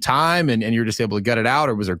the same time, and you're just able to gut it out,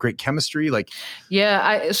 or was there great chemistry? Like,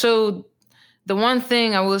 so The one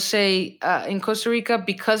thing I will say in Costa Rica,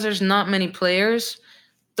 because there's not many players,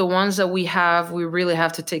 the ones that we have, we really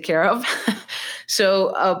have to take care of.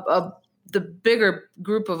 So the bigger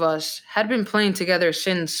group of us had been playing together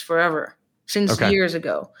since forever, since Okay. years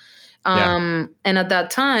ago. Yeah. And at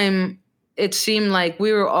that time, it seemed like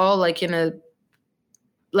we were all like in a,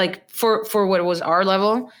 like for what was our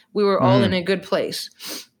level, we were all in a good place.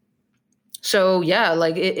 So yeah,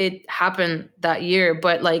 like it happened that year.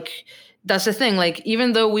 But like, that's the thing. Like,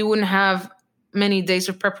 even though we wouldn't have many days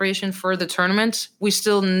of preparation for the tournaments, we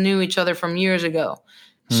still knew each other from years ago.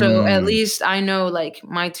 So at least I know like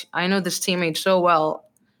I know this teammate so well.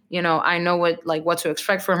 You know, I know what to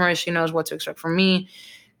expect from her. She knows what to expect from me,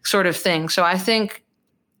 sort of thing. So I think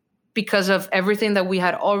because of everything that we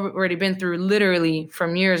had already been through, literally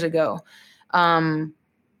from years ago,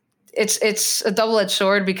 it's a double-edged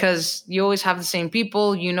sword because you always have the same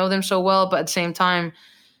people, you know them so well, but at the same time,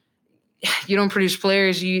 you don't produce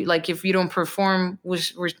players. You like, if you don't perform,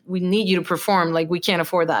 we need you to perform. Like, we can't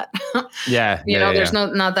afford that. Yeah. There's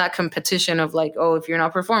not that competition of like, oh, if you're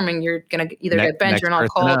not performing, you're gonna either get benched or not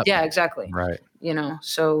called. Up. Yeah, exactly. Right.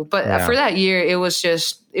 So, but for that year, it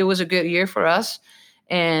was a good year for us,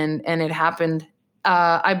 and it happened.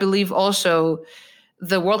 I believe also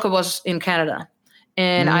the World Cup was in Canada,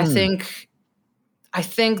 and I think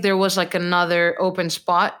there was like another open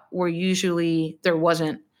spot where usually there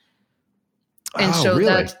wasn't. And so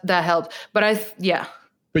really? that helped. But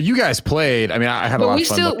But you guys played. I mean, I had a lot of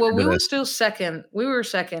fun. We were still second. We were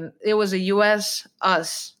second. It was a US,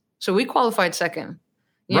 us. So we qualified second.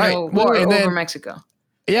 We were over Mexico.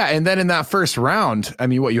 Yeah. And then in that first round, I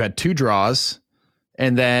mean, you had 2 draws.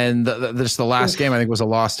 And then just the last game, I think, was a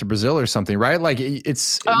loss to Brazil or something, right? Like, you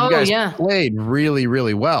guys played really,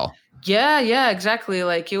 really well. Yeah, exactly.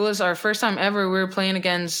 Like, it was our first time ever. We were playing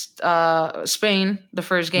against Spain the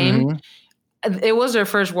first game. It was their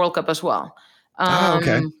first World Cup as well.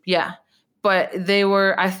 Okay. Yeah. But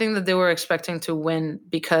I think that they were expecting to win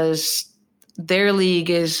because their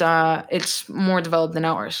league is it's more developed than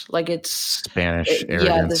ours. Like, it's Spanish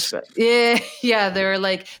arrogance. Yeah.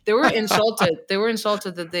 They were insulted. They were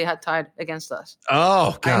insulted that they had tied against us.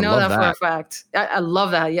 Oh, God, I know that for a fact. I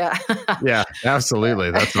love that. Yeah. Yeah,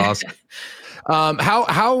 absolutely. That's awesome.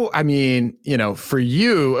 How, I mean, for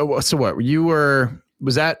you, so what were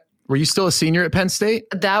you still a senior at Penn State?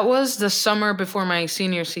 That was the summer before my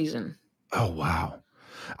senior season. Oh, wow.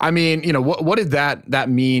 I mean, what did that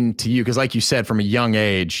mean to you? Because like you said, from a young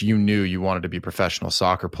age, you knew you wanted to be a professional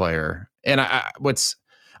soccer player. And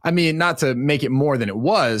not to make it more than it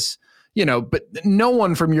was, but no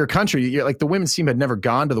one from your country, like the women's team had never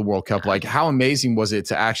gone to the World Cup. Like, how amazing was it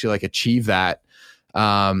to actually like achieve that,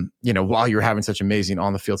 while you're having such amazing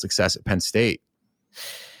on the field success at Penn State?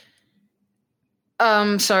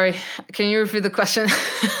 Sorry, can you repeat the question?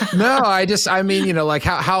 No, I mean, like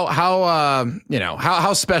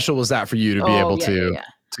how special was that for you to be able to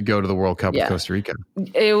go to the World Cup with Costa Rica?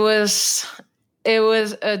 It was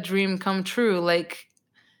a dream come true. Like,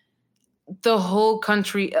 the whole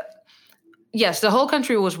country, the whole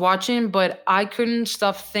country was watching, but I couldn't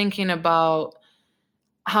stop thinking about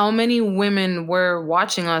how many women were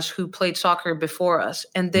watching us who played soccer before us.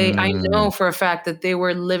 And I know for a fact that they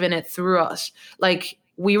were living it through us. Like,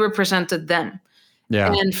 we represented them.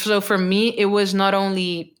 Yeah. And so for me, it was not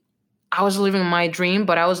only I was living my dream,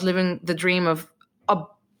 but I was living the dream of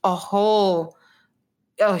a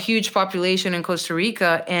huge population in Costa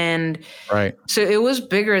Rica. And so it was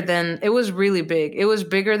really big. It was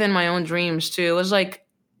bigger than my own dreams too. It was like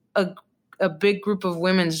a big group of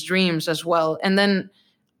women's dreams as well. And then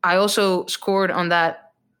I also scored on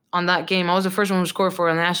that game. I was the first one who scored for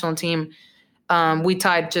a national team. We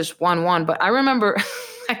tied just 1-1, but I remember,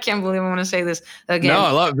 I can't believe I'm going to say this again. No,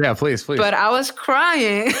 I love it. Yeah, please. But I was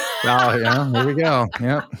crying. Oh, yeah. Here we go.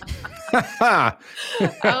 Yep. I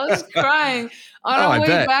was crying on our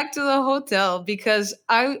way back to the hotel because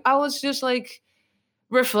I was just like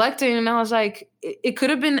reflecting, and I was like, it could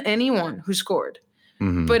have been anyone who scored,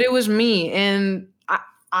 but it was me. And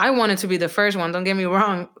I wanted to be the first one, don't get me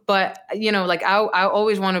wrong. But, like I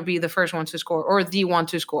always want to be the first one to score or the one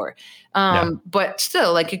to score. But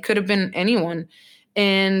still, like, it could have been anyone.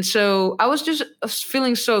 And so I was just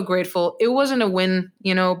feeling so grateful. It wasn't a win,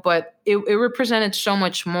 but it represented so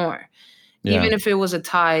much more. Yeah. Even if it was a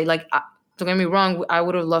tie, like, don't get me wrong, I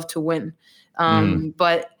would have loved to win.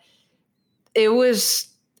 But it was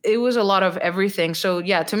a lot of everything. So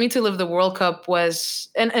yeah, to me, to live the World Cup was,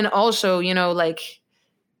 and also, like,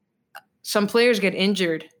 some players get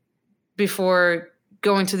injured before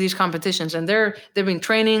going to these competitions, and they've been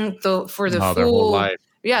training for the full their whole life.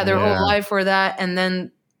 Yeah, their whole life for that, and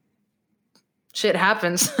then shit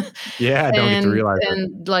happens. Yeah, I don't get to realize it.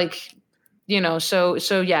 And like,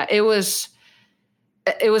 so yeah, it was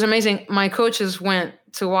amazing. My coaches went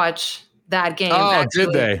to watch that game. Oh, Actually.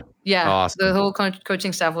 did they? Yeah, Awesome. the whole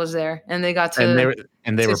coaching staff was there, and they got to.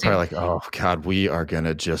 And they were probably like, "Oh God, we are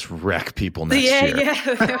gonna just wreck people next year."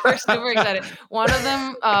 Yeah, we're super excited. One of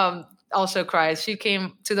them also cried. She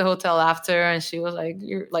came to the hotel after, and she was like,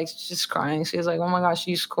 "You're like just crying." She was like, "Oh my gosh,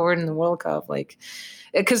 you scored in the World Cup!" Like,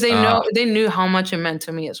 because they knew how much it meant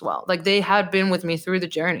to me as well. Like they had been with me through the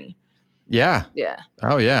journey. Yeah. Yeah.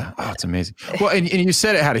 Oh yeah. Oh, it's amazing. Well, and you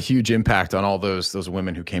said it had a huge impact on all those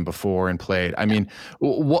women who came before and played. I mean,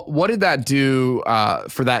 what did that do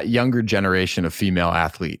for that younger generation of female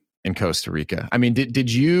athlete in Costa Rica? I mean, did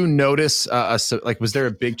you notice like was there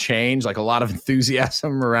a big change, like a lot of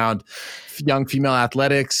enthusiasm around young female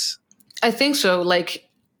athletics? I think so.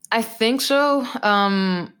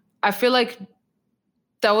 I feel like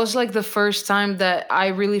that was like the first time that I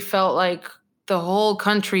really felt like the whole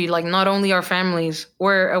country, like not only our families,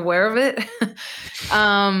 were aware of it.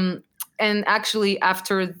 And actually,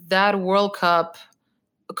 after that World Cup,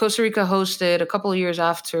 Costa Rica hosted a couple of years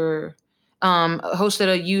after, hosted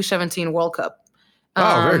a U17 World Cup.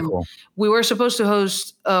 Oh, very cool. We were supposed to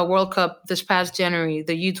host a World Cup this past January,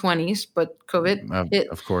 the U20s, but COVID hit,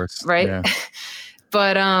 of course, right? Yeah.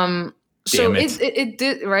 But so it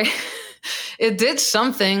did, right? It did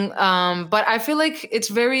something, but I feel like it's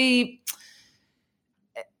very,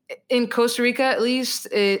 in Costa Rica at least,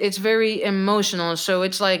 it's very emotional. So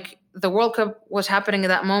it's like the World Cup was happening at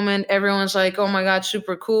that moment. Everyone's like, oh my God,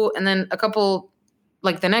 super cool. And then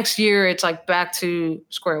the next year, it's like back to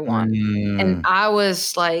square one. And I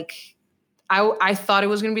was like, I thought it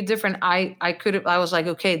was going to be different. I was like,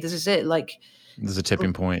 okay, this is it. Like, there's a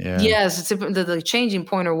tipping point. Yeah. Yes. The changing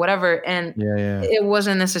point or whatever. And it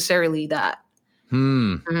wasn't necessarily that.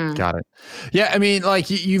 Got it. Yeah, I mean, like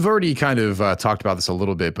you've already kind of talked about this a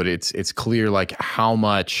little bit, but it's clear like how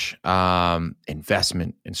much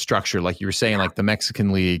investment and structure, like you were saying, like the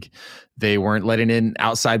Mexican League, they weren't letting in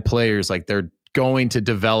outside players. Like they're going to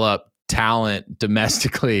develop talent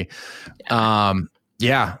domestically.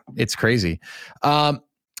 Yeah, it's crazy. So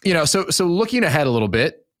looking ahead a little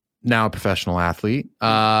bit, now a professional athlete,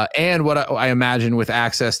 and what I imagine with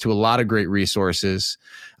access to a lot of great resources.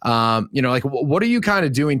 Like what are you kind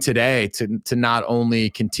of doing today to not only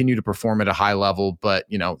continue to perform at a high level, but,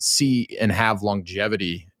 see and have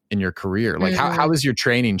longevity in your career? Like how has your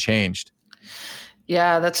training changed?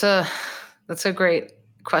 Yeah, that's a great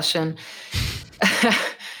question.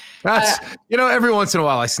 That's, every once in a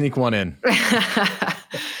while I sneak one in.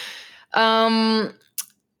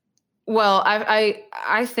 Well,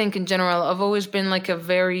 I think in general, I've always been like a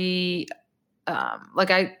very, I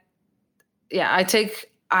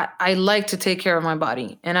like to take care of my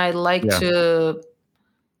body, and I like to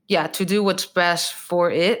do what's best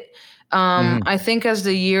for it. I think as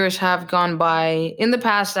the years have gone by, in the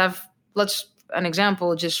past, an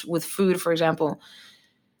example, just with food, for example,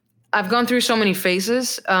 I've gone through so many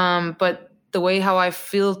phases, but the way how I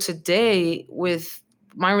feel today with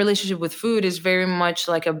my relationship with food is very much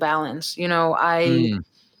like a balance. I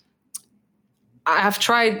have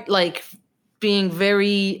tried like being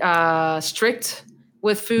very strict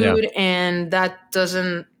with food, and it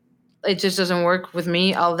just doesn't work with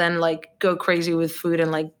me. I'll then like go crazy with food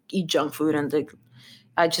and like eat junk food, and like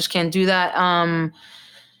I just can't do that.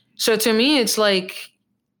 So to me, it's like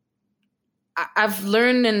I've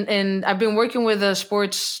learned, and I've been working with a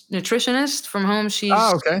sports nutritionist from home.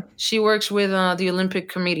 She works with the Olympic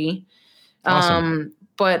Committee. Awesome.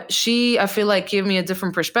 But I feel like gave me a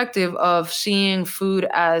different perspective of seeing food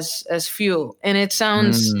as fuel. And it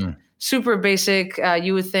sounds super basic.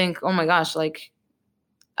 You would think, oh my gosh, like,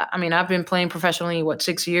 I mean, I've been playing professionally,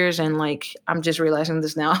 6 years? And like, I'm just realizing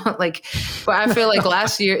this now. Like, but I feel like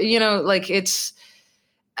last year, like it's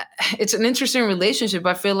an interesting relationship.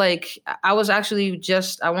 I feel like I was actually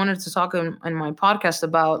I wanted to talk in my podcast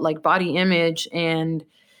about like body image, and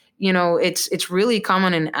it's really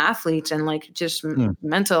common in athletes, and like just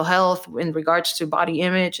mental health in regards to body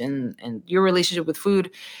image and your relationship with food.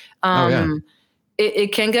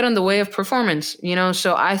 It can get in the way of performance,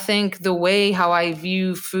 so I think the way how I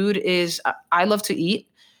view food is I love to eat.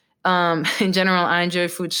 In general, I enjoy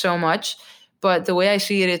food so much. But the way I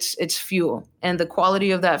see it, it's fuel, and the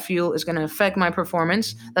quality of that fuel is going to affect my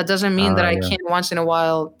performance. That doesn't mean that I can't once in a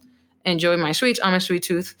while enjoy my sweets. I'm a sweet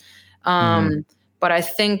tooth. But I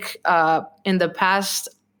think in the past,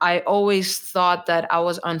 I always thought that I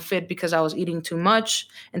was unfit because I was eating too much,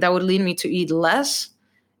 and that would lead me to eat less.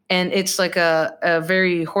 And it's like a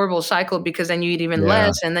very horrible cycle, because then you eat even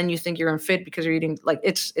less, and then you think you're unfit because you're eating, like,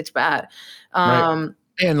 it's bad. Right.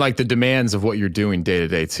 And like the demands of what you're doing day to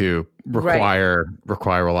day too require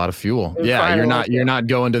a lot of fuel. Yeah. You're not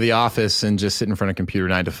going to the office and just sitting in front of a computer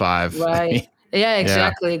 9 to 5. Right. Yeah,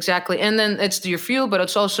 exactly. And then it's your fuel, but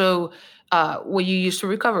it's also what you use to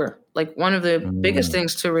recover. Like, one of the biggest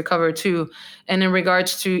things to recover too. And in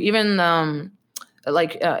regards to even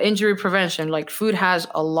injury prevention, like, food has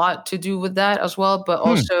a lot to do with that as well. But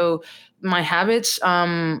also my habits.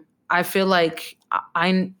 I feel like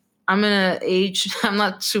I'm in an age. I'm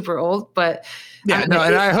not super old, but and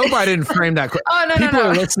I hope I didn't frame that. Oh, no, People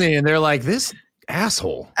are listening and they're like, "This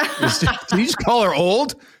asshole. Did you just call her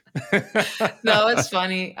old?" No, it's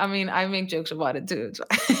funny. I mean, I make jokes about it too.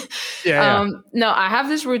 Yeah. No, I have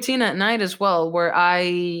this routine at night as well, where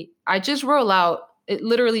I just roll out. It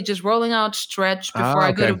literally just rolling out, stretch before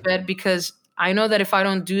I go to bed, because I know that if I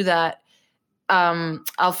don't do that,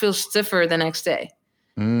 I'll feel stiffer the next day.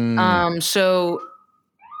 So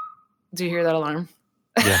do you hear that alarm?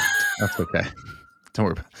 Yeah, that's okay. Don't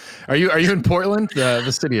worry about it. Are you in Portland?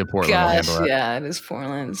 The city of Portland. Gosh, yeah, it is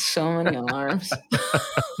Portland. So many alarms.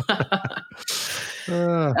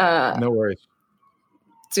 No worries.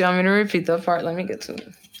 Do you want me to repeat that part? Let me get some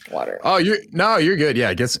water. Oh, you're good.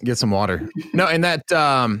 Yeah, get some water. No, and that's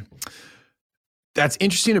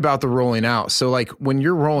interesting about the rolling out. So, like, when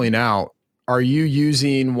you're rolling out, are you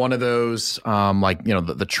using one of those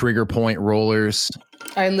the trigger point rollers?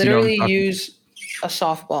 I literally use a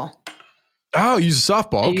softball. Oh, use a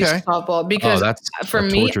softball. Okay. Use a softball because that's for a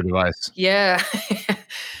me, torture device. Yeah.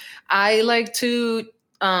 I like to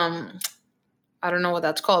I don't know what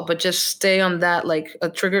that's called, but just stay on that, like a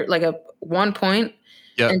trigger, like a one point,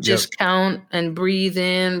 and just count and breathe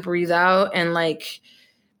in, breathe out. And like,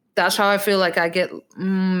 that's how I feel like I get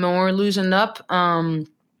more loosened up. Oh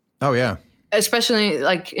yeah. Especially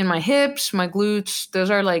like in my hips, my glutes, those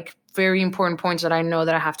are like very important points that I know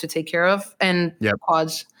that I have to take care of, and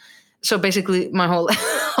quads. So basically my whole,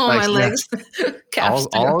 my legs, calves,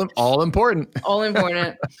 all important. All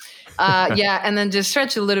important. And then just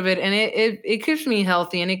stretch a little bit, and it keeps me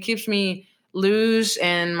healthy, and it keeps me loose,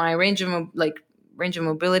 and my range of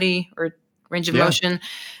mobility or range of motion.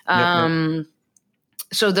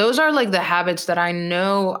 So those are like the habits that I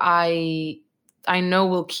know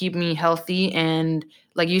will keep me healthy, and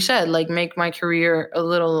like you said, like make my career a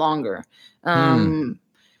little longer.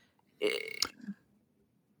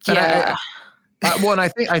 Yeah. Well, and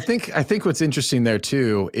I think what's interesting there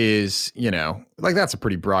too is, like, that's a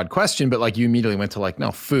pretty broad question, but like you immediately went to like, no,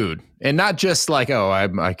 food, and not just like, oh,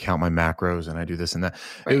 I count my macros and I do this and that.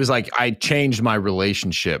 Right. It was like, I changed my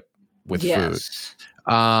relationship with food.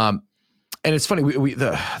 And it's funny, we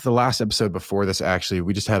the last episode before this, actually,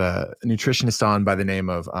 we just had a nutritionist on by the name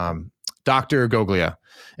of Dr. Goglia.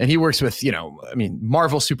 And he works with,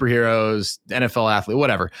 Marvel superheroes, NFL athlete,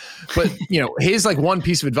 whatever. But, his like one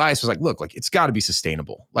piece of advice was like, look, like, it's got to be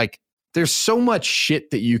sustainable. Like, there's so much shit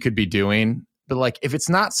that you could be doing, but like, if it's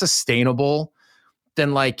not sustainable,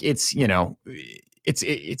 then like, it's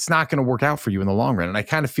not going to work out for you in the long run. And I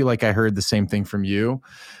kind of feel like I heard the same thing from you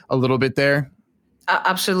a little bit there.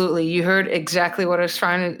 Absolutely. You heard exactly what I was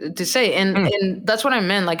trying to say. And that's what I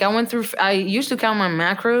meant. Like, I used to count my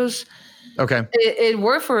macros. Okay. It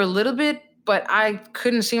worked for a little bit, but I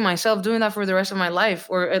couldn't see myself doing that for the rest of my life,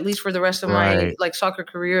 or at least for the rest of my like soccer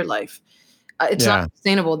career life. It's not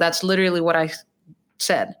sustainable. That's literally what I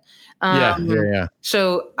said.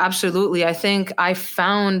 So absolutely. I think I'm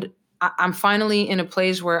finally in a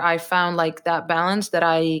place where I found like that balance that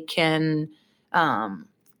I can,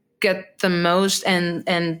 get the most and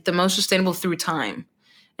the most sustainable through time,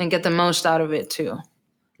 and get the most out of it too.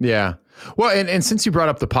 Yeah. Well, and since you brought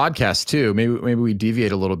up the podcast too, maybe we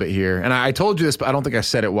deviate a little bit here. And I told you this, but I don't think I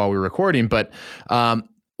said it while we were recording, but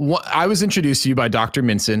I was introduced to you by Dr.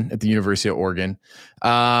 Minson at the University of Oregon.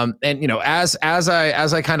 And, as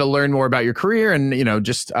I kind of learned more about your career and,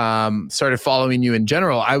 just started following you in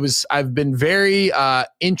general, I've been very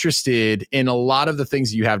interested in a lot of the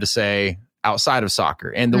things that you have to say outside of soccer.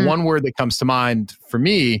 And the one word that comes to mind for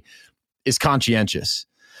me is conscientious,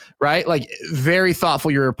 right? Like, very thoughtful,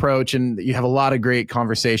 your approach, and you have a lot of great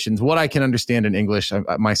conversations. What I can understand in English,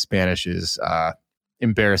 my Spanish is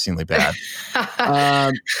embarrassingly bad.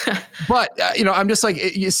 But I'm just like,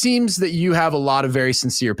 it seems that you have a lot of very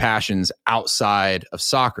sincere passions outside of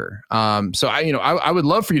soccer. So I would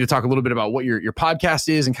love for you to talk a little bit about what your podcast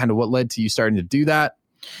is and kind of what led to you starting to do that.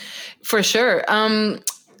 For sure.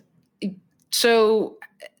 So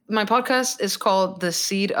my podcast is called The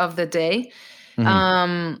Seed of the Day.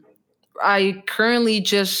 I currently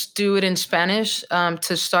just do it in Spanish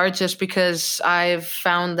to start, just because I've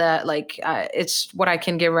found that like it's what I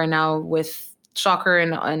can get right now with soccer,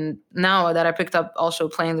 and now that I picked up also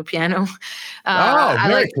playing the piano. I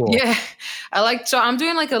Very like, cool. yeah, I like, so I'm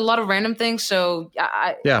doing like a lot of random things. So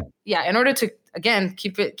yeah, in order to, again,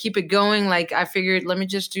 keep it going, like I figured, let me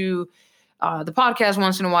just do the podcast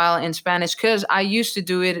once in a while in Spanish, because I used to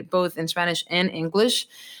do it both in Spanish and English.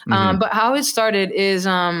 But how it started is,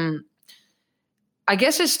 I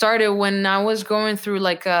guess it started when I was going through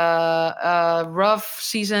like a rough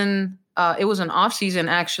season. It was an off season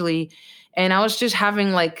actually. And I was just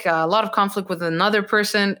having like a lot of conflict with another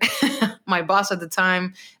person, my boss at the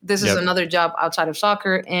time. This is another job outside of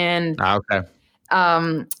soccer. And Okay.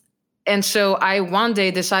 and so I one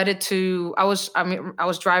day decided to, I was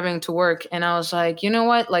driving to work, and I was like, you know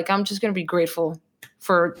what? Like, I'm just going to be grateful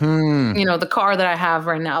for, the car that I have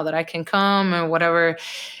right now, that I can come and whatever.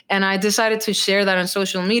 And I decided to share that on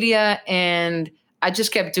social media, and I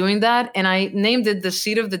just kept doing that. And I named it the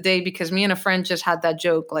seed of the day, because me and a friend just had that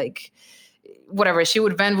joke, like whatever, she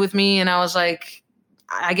would vent with me. And I was like,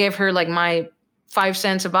 I gave her like my 5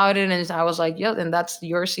 cents about it. And I was like, yeah, and that's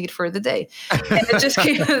your seed for the day. And it just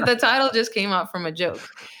the title just came out from a joke.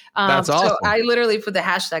 That's awesome. So I literally put the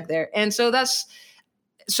hashtag there. And so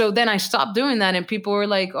then I stopped doing that, and people were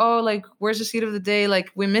like, oh, like, where's the seed of the day? Like,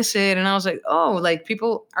 we miss it. And I was like, oh, like,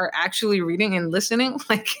 people are actually reading and listening.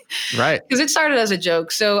 Like, right. Because it started as a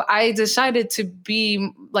joke. So I decided to be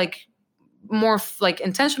like more like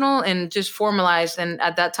intentional and just formalized. And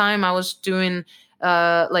at that time I was doing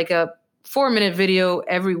like a 4-minute video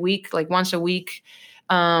every week, like once a week.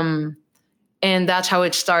 And that's how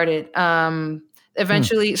it started.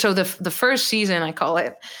 Eventually, so the first season, I call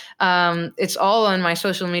it, it's all on my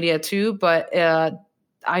social media too, but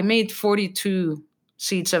I made 42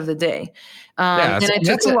 seats of the day.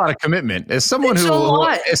 That's a lot of commitment. As someone who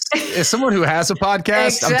has a podcast,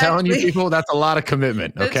 exactly. I'm telling you, people, that's a lot of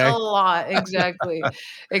commitment. Okay, it's a lot.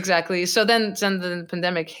 Exactly. So then the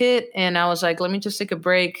pandemic hit, and I was like, let me just take a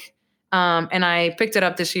break. And I picked it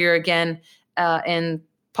up this year again in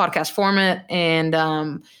podcast format. And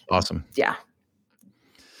awesome. Yeah.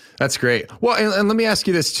 That's great. Well, and let me ask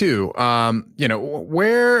you this too.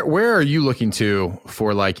 Where are you looking to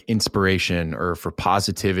for like inspiration or for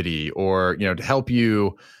positivity, or, to help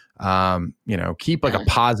you, keep like a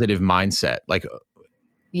positive mindset? Like,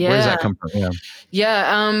 where does that come from?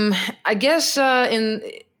 Yeah. I guess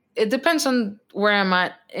it depends on where I'm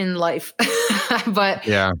at in life. But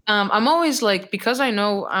I'm always like, because I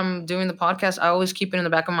know I'm doing the podcast, I always keep it in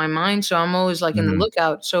the back of my mind. So I'm always like in the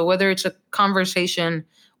lookout. So whether it's a conversation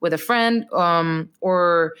with a friend,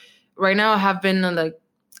 or right now I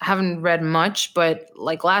haven't read much, but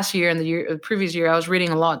like last year and the previous year, I was reading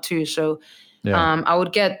a lot too. So I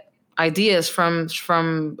would get ideas from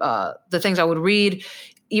the things I would read,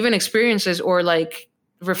 even experiences or like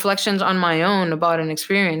reflections on my own about an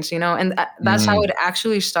experience, and that's how it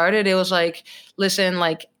actually started. It was like, listen,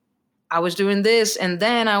 like I was doing this, and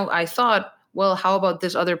then I thought, well, how about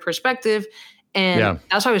this other perspective? And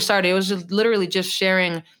that's how it started. It was literally just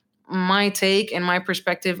sharing my take and my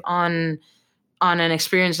perspective on an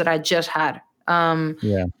experience that I just had. And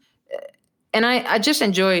I just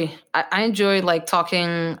enjoy like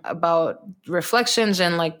talking about reflections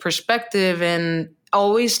and like perspective, and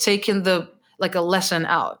always taking like a lesson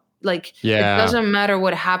out. Like it doesn't matter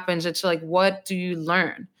what happens. It's like, what do you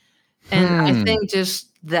learn? And I think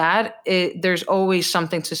just that there's always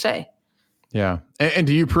something to say. Yeah. And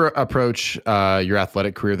do you approach your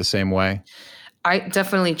athletic career the same way? I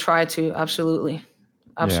definitely try to. Absolutely.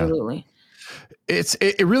 Yeah.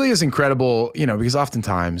 It really is incredible, because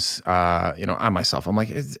oftentimes, I myself, I'm like,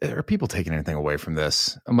 are people taking anything away from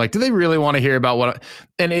this? I'm like, do they really want to hear about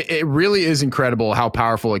and it really is incredible how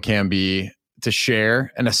powerful it can be to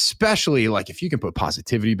share. And especially like if you can put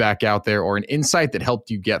positivity back out there, or an insight that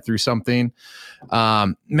helped you get through something,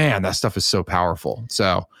 man, that stuff is so powerful.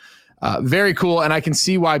 So very cool. And I can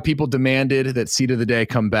see why people demanded that seat of the day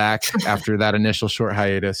come back after that initial short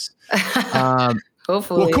hiatus.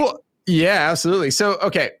 Hopefully. Well, cool. Yeah, absolutely. So,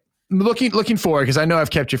 okay, looking forward, because I know I've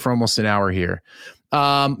kept you for almost an hour here.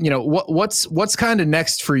 What's kind of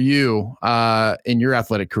next for you in your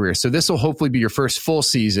athletic career? So this will hopefully be your first full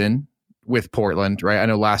season with Portland, right? I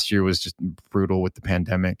know last year was just brutal with the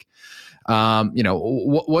pandemic.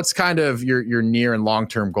 What's kind of your near and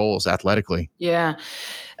long-term goals athletically? Yeah.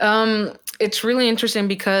 It's really interesting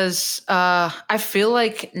because I feel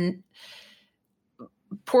like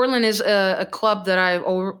Portland is a club that I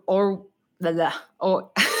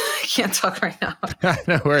I can't talk right now.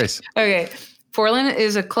 No worries. Okay. Portland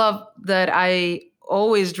is a club that I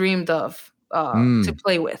always dreamed of to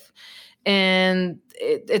play with. And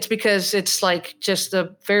it's because it's like just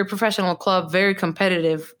a very professional club, very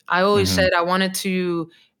competitive. I always said I wanted to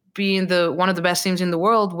be in one of the best teams in the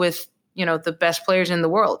world with, the best players in the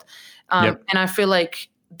world. And I feel like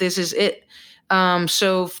this is it.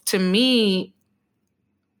 So to me,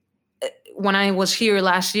 when I was here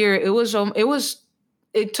last year,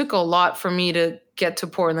 it took a lot for me to get to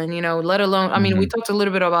Portland, let alone, I mean, we talked a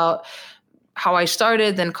little bit about how I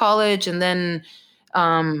started, then college, and then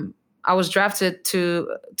I was drafted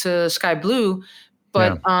to Sky Blue.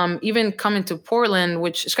 But even coming to Portland,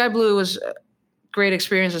 which Sky Blue was a great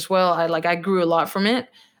experience as well. I grew a lot from it.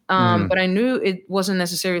 But I knew it wasn't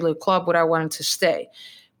necessarily a club where I wanted to stay.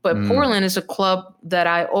 But Portland is a club that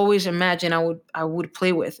I always imagined I would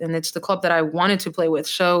play with, and it's the club that I wanted to play with.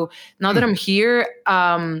 So now that I'm here,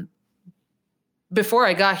 before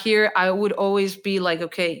I got here, I would always be like,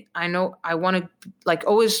 okay, I know I want to, like,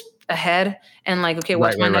 always ahead and like, okay,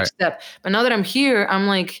 what's my next step? But now that I'm here, I'm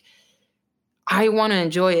like, I want to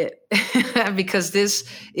enjoy it because this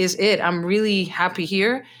is it. I'm really happy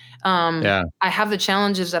here. I have the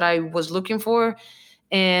challenges that I was looking for,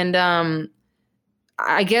 and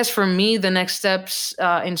I guess for me, the next steps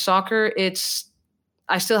in soccer,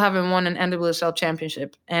 I still haven't won an NWSL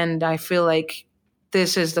championship, and I feel like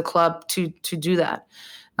this is the club to do that.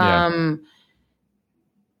 But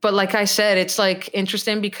like I said, it's like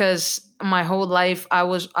interesting because my whole life I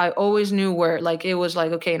always knew where, like, it was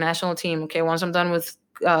like, okay, national team. Okay, once I'm done with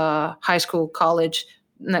high school, college,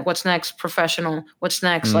 what's next? Professional. What's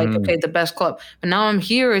next? Like, okay, the best club. But now I'm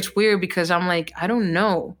here. It's weird because I'm like, I don't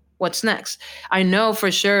know what's next. I know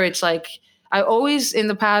for sure it's like I always in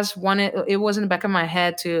the past it was in the back of my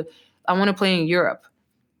head I want to play in Europe.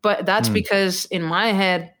 But that's because in my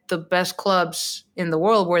head, the best clubs in the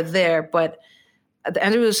world were there. But the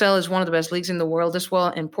NWSL is one of the best leagues in the world as well.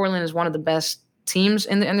 And Portland is one of the best teams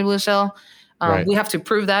in the NWSL. We have to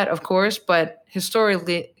prove that, of course. But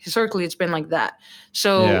historically, it's been like that.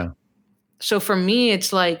 So for me,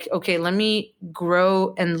 it's like, okay, let me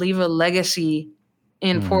grow and leave a legacy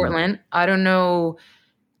in Portland. I don't know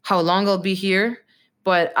how long I'll be here,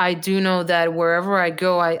 but I do know that wherever I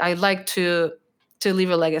go, I like to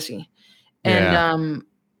leave a legacy. And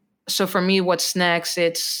so for me, what's next?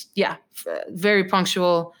 It's very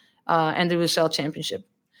punctual NWSL championship.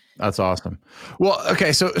 That's awesome. Well,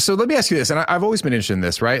 okay, so let me ask you this, and I've always been interested in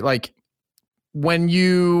this, right? Like, when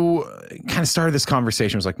you kind of started this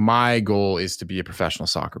conversation, it was like, my goal is to be a professional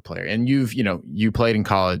soccer player. And you played in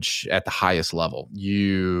college at the highest level.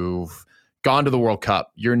 You've gone to the World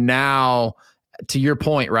Cup. You're now, to your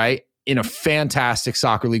point, right, in a fantastic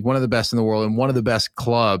soccer league, one of the best in the world and one of the best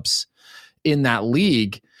clubs in that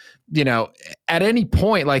league. At any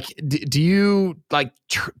point, like, do you like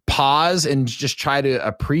pause and just try to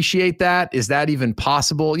appreciate that? Is that even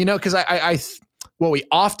possible? Because what we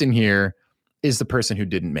often hear is the person who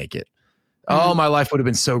didn't make it. Oh, my life would have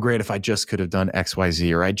been so great if I just could have done X, Y,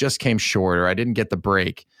 Z, or I just came short, or I didn't get the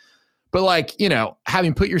break. But like,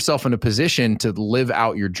 having put yourself in a position to live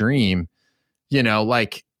out your dream,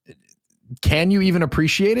 like, can you even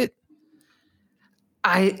appreciate it?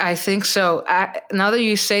 I think so. Now that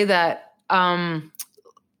you say that,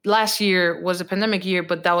 last year was a pandemic year,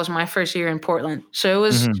 but that was my first year in Portland. So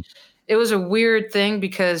it was a weird thing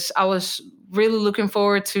because I was really looking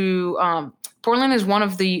forward to Portland is one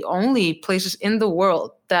of the only places in the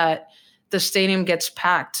world that the stadium gets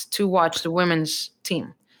packed to watch the women's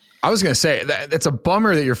team. I was going to say that's a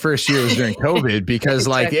bummer that your first year was during COVID because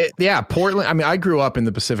exactly. Portland, I mean, I grew up in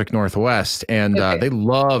the Pacific Northwest and they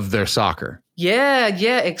love their soccer. Yeah,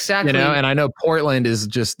 exactly. And I know Portland is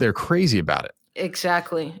they're crazy about it.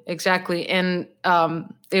 Exactly. And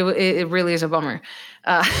it really is a bummer.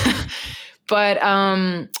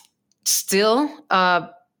 But still,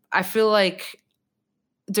 I feel like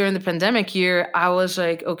during the pandemic year, I was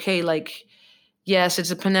like, okay, like, yes,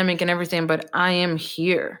 it's a pandemic and everything, but I am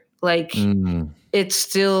here. Like, it's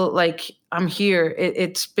still like, I'm here.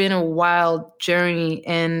 It's been a wild journey.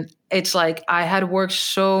 And it's like, I had worked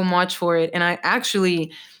so much for it. And I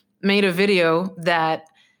actually made a video that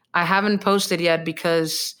I haven't posted yet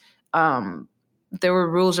because there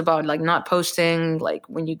were rules about like not posting like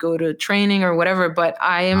when you go to training or whatever, but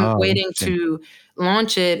I am waiting to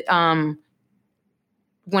launch it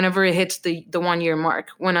whenever it hits the 1 year mark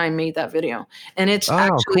when I made that video. And it's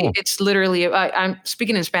cool. It's literally, I'm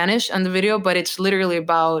speaking in Spanish on the video, but it's literally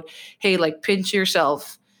about, hey, like pinch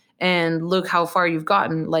yourself and look how far you've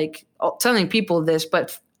gotten, like telling people this,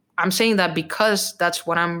 but I'm saying that because that's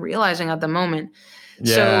what I'm realizing at the moment.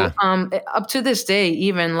 Yeah. So up to this day,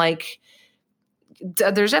 even like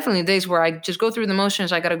there's definitely days where I just go through the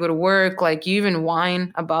motions. I got to go to work. Like you even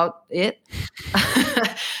whine about it.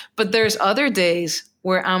 But there's other days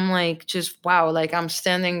where I'm like, just, wow, like I'm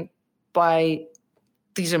standing by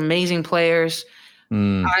these amazing players.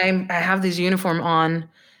 I have this uniform on.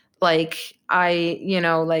 Like I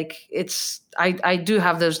do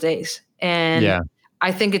have those days. And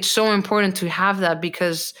I think it's so important to have that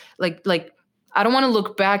because like I don't want to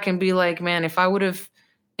look back and be like, man, if I would have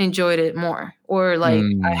enjoyed it more, or like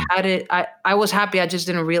I had it, I was happy, I just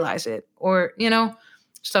didn't realize it, or,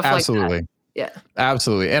 stuff Absolutely. like that. Yeah,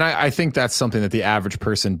 absolutely. And I think that's something that the average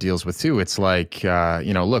person deals with too. It's like,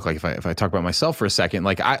 look, like if I talk about myself for a second,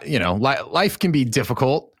 like life can be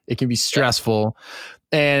difficult. It can be stressful.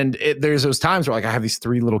 And there's those times where like I have these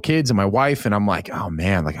 3 little kids and my wife, and I'm like, oh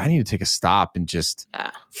man, like I need to take a stop and just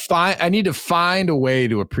I need to find a way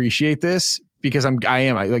to appreciate this, because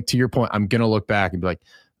I like, to your point, I'm going to look back and be like,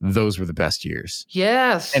 those were the best years.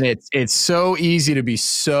 Yes. And it's so easy to be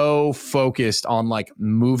so focused on like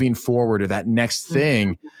moving forward or that next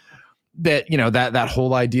thing that, that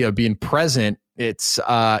whole idea of being present, it's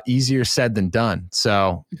easier said than done.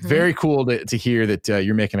 So very cool to hear that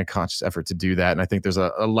you're making a conscious effort to do that. And I think there's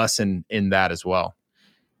a lesson in that as well.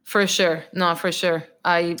 For sure. No, for sure.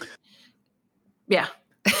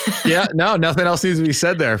 Yeah, no, nothing else needs to be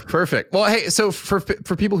said there. Perfect. Well, hey, so for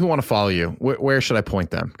people who want to follow you, where should I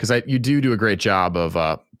point them? Because you do a great job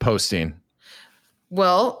of posting.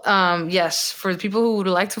 Well, yes, for the people who would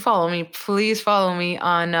like to follow me, please follow me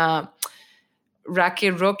on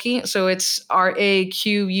Raquel. So it's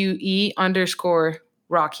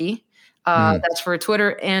RAQUE_Rocky. That's for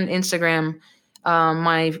Twitter and Instagram.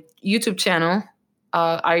 My YouTube channel,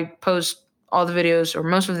 I post all the videos or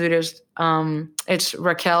most of the videos. It's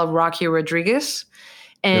Raquel Rocky Rodriguez.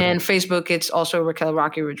 And Facebook, it's also Raquel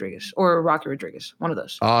Rocky Rodriguez or Rocky Rodriguez, one of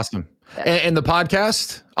those. Awesome. Yeah. And the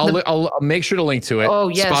podcast, I'll make sure to link to it. Oh,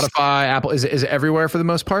 yes. Spotify, Apple, is it everywhere for the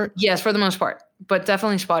most part? Yes, for the most part, but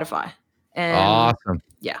definitely Spotify. And awesome.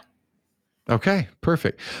 Yeah. Okay,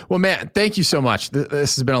 perfect. Well, man, thank you so much.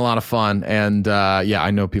 This has been a lot of fun. And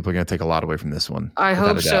I know people are going to take a lot away from this one. I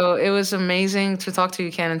hope so. It was amazing to talk to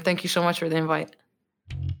you, Ken, and thank you so much for the invite.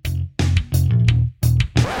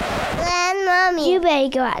 Mommy, you better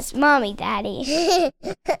go ask Mommy, Daddy.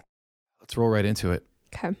 Let's roll right into it.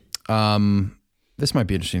 Okay. This might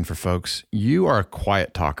be interesting for folks. You are a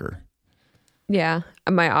quiet talker. Yeah,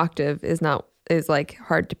 my octave is like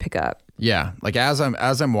hard to pick up. Yeah, like as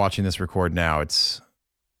I'm watching this record now, it's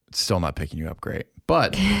still not picking you up great.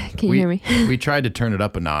 But can you hear me? We tried to turn it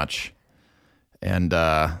up a notch, and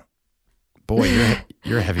boy,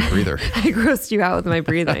 you're a heavy breather. I grossed you out with my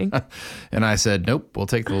breathing. And I said, nope, we'll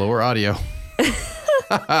take the lower audio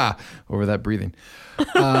over that breathing.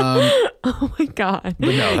 Oh my God. But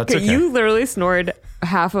no, that's okay. You literally snored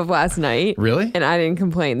half of last night. Really? And I didn't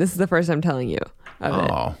complain. This is the first I'm telling you of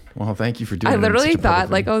it. Oh, well, thank you for doing it. I literally thought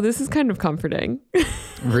like, oh, this is kind of comforting.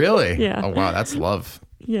 Really? Yeah. Oh, wow. That's love.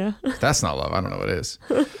 Yeah. That's not love. I don't know what it is.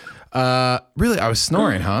 Really? I was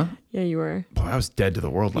snoring, huh? Yeah, you were. Boy, I was dead to the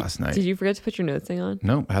world last night. Did you forget to put your nose thing on?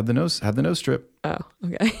 No, I had the nose strip. Oh,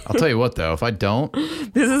 okay. I'll tell you what, though, if I don't.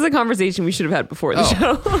 This is a conversation we should have had before the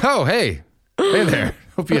show. Oh, hey. Hey there.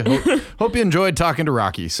 Hope you enjoyed talking to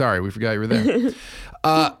Rocky. Sorry, we forgot you were there.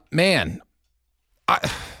 Man,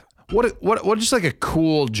 what just like a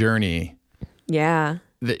cool journey. Yeah.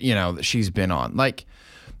 That, that she's been on. Like,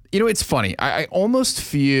 it's funny. I almost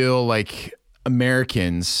feel like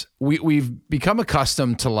Americans, we've become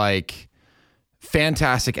accustomed to like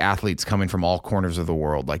fantastic athletes coming from all corners of the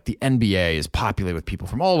world. Like the NBA is populated with people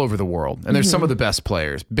from all over the world. And there's some of the best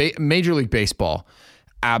players. Major League Baseball.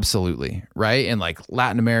 Absolutely. Right. And like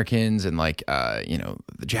Latin Americans and like, the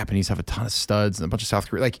Japanese have a ton of studs and a bunch of South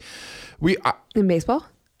Korea. Like in baseball?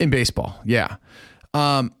 In baseball. Yeah.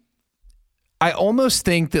 I almost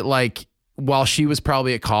think that like, while she was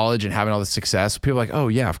probably at college and having all this success, people are like, oh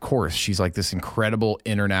yeah, of course. She's like this incredible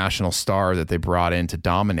international star that they brought in to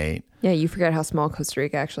dominate. Yeah. You forget how small Costa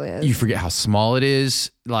Rica actually is. You forget how small it is.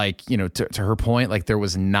 Like, to her point, like there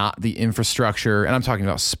was not the infrastructure, and I'm talking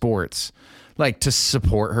about sports, like to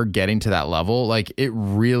support her getting to that level. Like it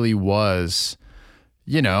really was,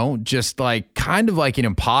 just like kind of like an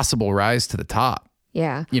impossible rise to the top.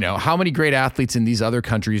 Yeah. How many great athletes in these other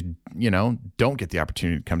countries, don't get the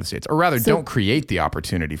opportunity to come to the States, or rather don't create the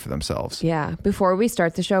opportunity for themselves. Yeah. Before we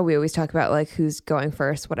start the show, we always talk about like who's going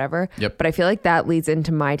first, whatever. Yep. But I feel like that leads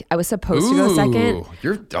into I was supposed to go second.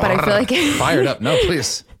 But I feel like fired up. No,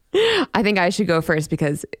 please. I think I should go first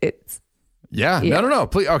because it's. Yeah. No.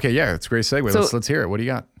 Please. Okay. Yeah. It's a great segue. So, let's hear it. What do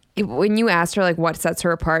you got? When you asked her like what sets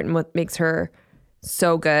her apart and what makes her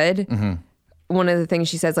so good, one of the things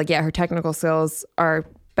she says, like, yeah, her technical skills are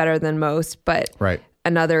better than most, but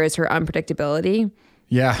another is her unpredictability.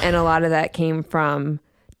 Yeah. And a lot of that came from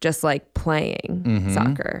just like playing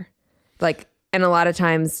soccer. Like, and a lot of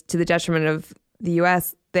times to the detriment of the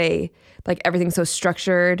US, they like everything's so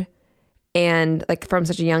structured, and like from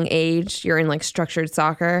such a young age, you're in like structured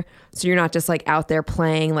soccer. So you're not just like out there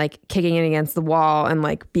playing, like kicking it against the wall and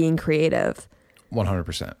like being creative.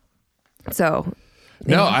 100%. So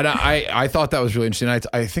no, I thought that was really interesting.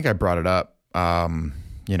 I think I brought it up.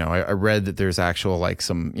 You know, I read that there's actual like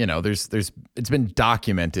some, you know, there's it's been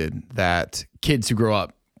documented that kids who grow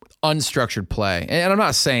up with unstructured play, and I'm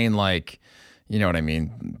not saying like, you know what I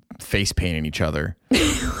mean, face painting each other.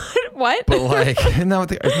 What? But like, isn't that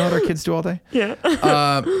what our kids do all day? Yeah.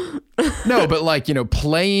 No, but like, you know,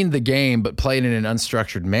 playing the game, but playing in an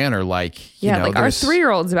unstructured manner, like, you know, like our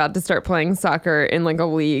 3-year-old's about to start playing soccer in like a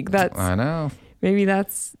league. That's, I know. Maybe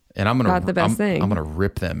that's and I'm gonna, not the best thing. I'm gonna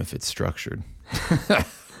rip them if it's structured.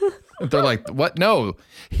 They're like, what? No,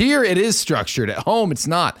 here it is structured. At home, it's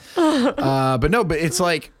not. But it's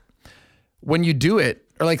like when you do it,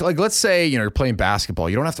 or like let's say, you know, you're playing basketball.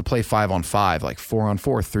 You don't have to play 5-on-5, like 4-on-4,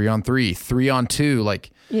 3-on-3, 3-on-2.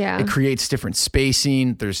 Like, it creates different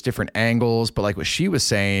spacing. There's different angles. But like what she was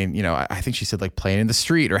saying, you know, I think she said like playing in the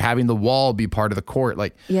street or having the wall be part of the court.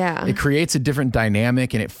 Like, it creates a different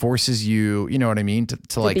dynamic, and it forces you, you know what I mean,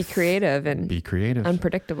 to like be creative and be creative,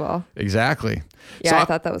 unpredictable. Exactly. Yeah, so I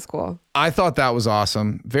thought that was cool. I thought that was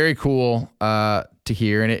awesome. Very cool to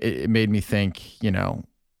hear, and it made me think, you know,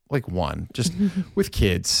 like just with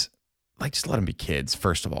kids, like just let them be kids.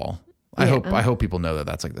 First of all, I hope people know that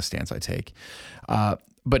that's like the stance I take.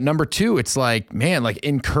 But number 2, it's like, man, like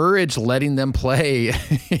encourage letting them play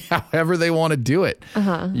however they want to do it.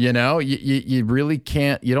 You know, you really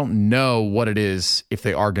can't, you don't know what it is if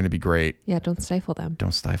they are going to be great. Yeah. Don't stifle them.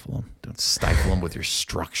 Don't stifle them. Don't stifle them with your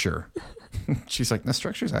structure. She's like, the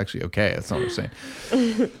structure is actually okay. That's not what I'm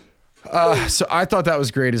saying. So I thought that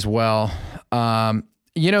was great as well.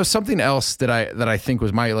 You know, something else that I think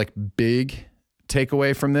was my like big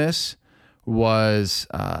takeaway from this was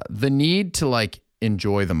the need to like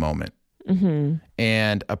enjoy the moment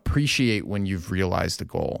and appreciate when you've realized a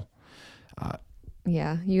goal.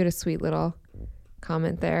 Yeah, you had a sweet little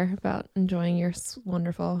comment there about enjoying your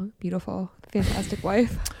wonderful, beautiful, fantastic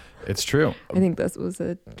wife. It's true. I think this was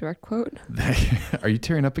a direct quote. Are you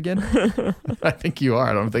tearing up again? I think you are.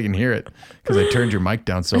 I don't know if they can hear it because I turned your mic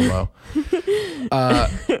down so low.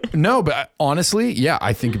 No, but honestly, yeah,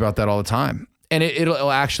 I think about that all the time. And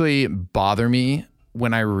it'll actually bother me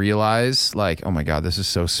when I realize like, oh my God, this is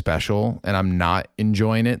so special and I'm not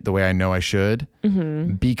enjoying it the way I know I should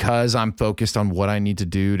because I'm focused on what I need to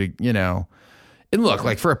do to, you know, and look,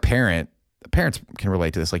 like for a parent, parents can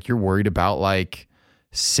relate to this. Like you're worried about like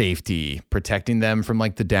safety, protecting them from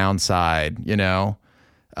like the downside, you know,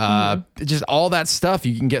 just all that stuff.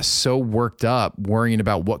 You can get so worked up worrying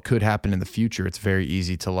about what could happen in the future. It's very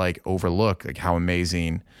easy to like overlook like how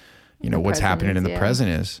amazing, you know, what's happening in the present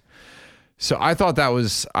is. So I thought that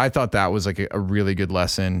was like a really good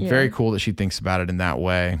lesson. Yeah. Very cool that she thinks about it in that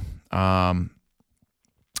way. How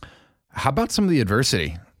about some of the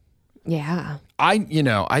adversity? Yeah.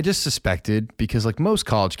 I just suspected because like most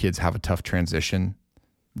college kids have a tough transition,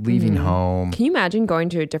 leaving home. Can you imagine going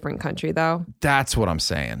to a different country though? That's what I'm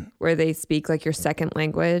saying. Where they speak like your second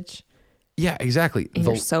language. Yeah, exactly. And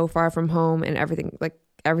you're so far from home and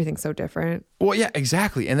everything's so different. Well, yeah,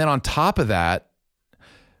 exactly. And then on top of that,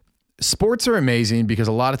 sports are amazing because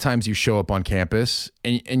a lot of times you show up on campus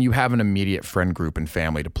and you have an immediate friend group and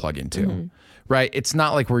family to plug into, right? It's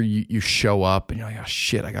not like where you show up and you're like, oh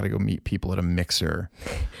shit, I got to go meet people at a mixer.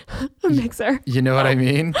 A mixer. You know what I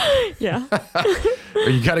mean? Yeah. Or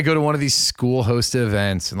you got to go to one of these school hosted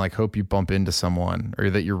events and like hope you bump into someone or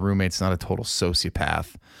that your roommate's not a total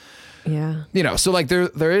sociopath. Yeah. You know, so like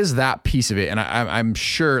there is that piece of it. And I'm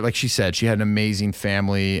sure, like she said, she had an amazing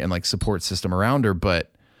family and like support system around her, but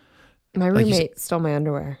my roommate stole my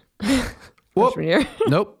underwear. Freshman year.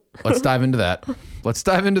 Nope. Let's dive into that. I'm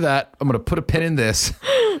going to put a pin in this.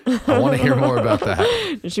 I want to hear more about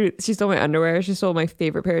that. She stole my underwear. She stole my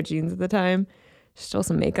favorite pair of jeans at the time. She stole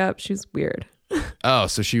some makeup. She was weird. Oh,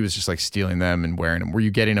 so she was just like stealing them and wearing them. Were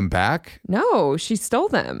you getting them back? No, she stole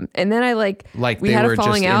them. And then I we had a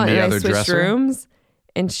falling out and I switched rooms.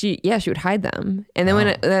 And she would hide them. And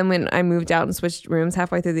then when I moved out and switched rooms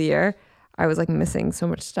halfway through the year, I was like missing so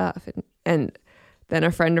much stuff. And then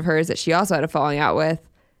a friend of hers that she also had a falling out with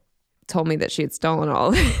told me that she had stolen all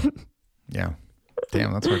of it. Yeah.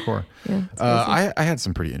 Damn, that's hardcore. Yeah, I had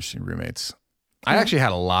some pretty interesting roommates. I actually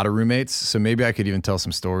had a lot of roommates, so maybe I could even tell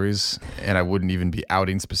some stories and I wouldn't even be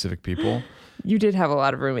outing specific people. You did have a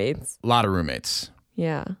lot of roommates. A lot of roommates.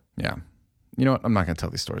 Yeah. Yeah. You know what? I'm not going to tell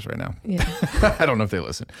these stories right now. Yeah. I don't know if they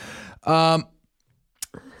listen.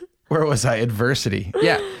 Where was I? Adversity.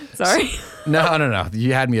 Yeah. Sorry. No.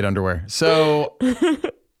 You had me at underwear. So,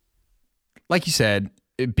 like you said,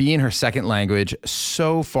 it being her second language,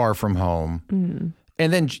 so far from home.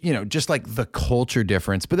 And then, just like the culture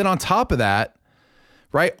difference. But then on top of that,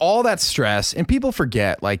 right, all that stress, and people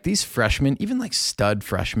forget, like these freshmen, even like stud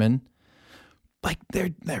freshmen, like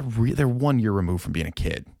they're 1 year removed from being a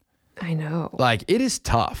kid. I know. Like it is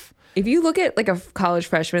tough. If you look at like a college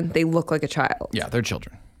freshman, they look like a child. Yeah, they're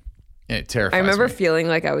children. And it terrifies I remember me. feeling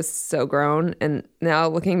like I was so grown. And now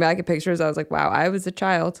looking back at pictures, I was like, wow, I was a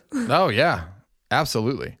child. Oh, yeah,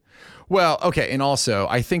 absolutely. Well, okay. And also,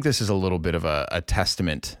 I think this is a little bit of a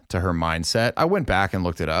testament to her mindset. I went back and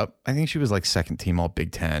looked it up. I think she was like second team all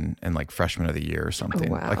Big Ten and like freshman of the year or something.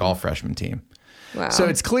 Oh, wow. Like all freshman team. Wow. So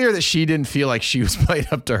it's clear that she didn't feel like she was played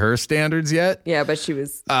up to her standards yet. Yeah, but she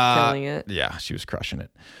was killing it. Yeah, she was crushing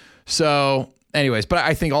it. So anyways, but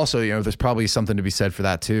I think also, there's probably something to be said for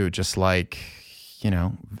that too. Just like,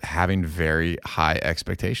 having very high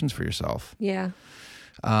expectations for yourself. Yeah.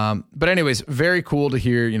 But anyways, very cool to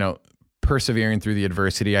hear, persevering through the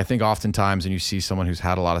adversity. I think oftentimes when you see someone who's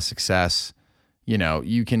had a lot of success,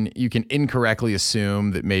 you can incorrectly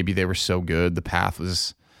assume that maybe they were so good, the path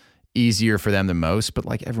was easier for them than most, but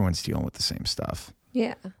like everyone's dealing with the same stuff.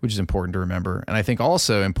 Yeah. Which is important to remember. And I think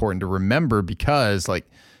also important to remember because like,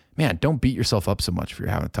 man, don't beat yourself up so much if you're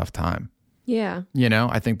having a tough time. Yeah.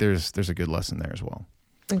 I think there's a good lesson there as well.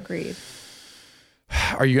 Agreed.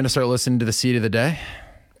 Are you going to start listening to the seed of the day?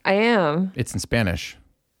 I am. It's in Spanish.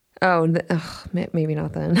 Oh, maybe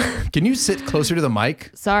not then. Can you sit closer to the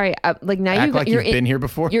mic? Sorry. Like now Act like you've been here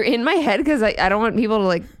before? You're in my head because I don't want people to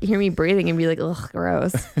like hear me breathing and be like, ugh,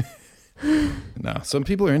 gross. No, some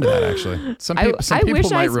people are into that actually. Some I people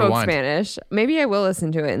wish might I spoke rewind. Spanish. Maybe I will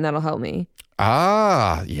listen to it and that'll help me.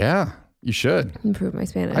 Ah, yeah, you should. Improve my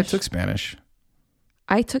Spanish. I took Spanish.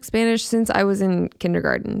 I took Spanish since I was in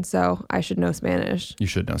kindergarten, so I should know Spanish. You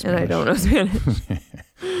should know Spanish. And I don't know Spanish.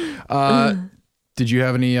 Did you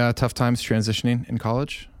have any tough times transitioning in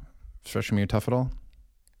college? Freshman year tough at all?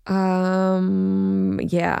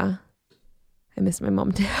 Yeah. I miss my mom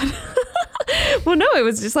and dad. Well, no, it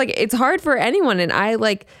was just like, it's hard for anyone. And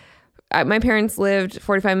my parents lived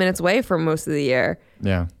 45 minutes away for most of the year.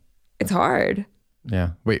 Yeah. It's hard.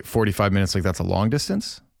 Yeah. Wait, 45 minutes, like that's a long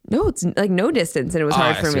distance? No, it's like no distance, and it was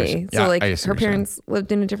hard for me. So like her parents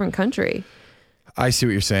lived in a different country. I see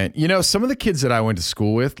what you're saying. Some of the kids that I went to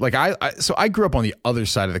school with, like I grew up on the other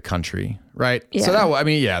side of the country, right? Yeah. So that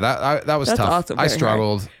was That's tough. also I very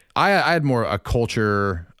struggled. I had more a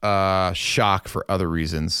culture shock for other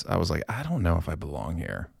reasons. I was like, I don't know if I belong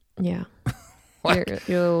here. Yeah. Like,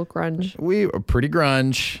 you're a little grunge. We were pretty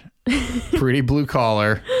grunge, pretty blue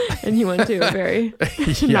collar. And you went to a very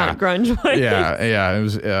not grunge place. Yeah. It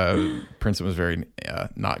was Princeton was very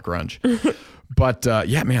not grunge. But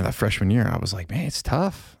yeah, man, that freshman year, I was like, man, it's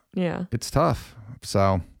tough. Yeah. It's tough.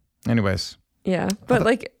 So anyways. Yeah. But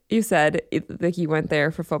like you said, like you went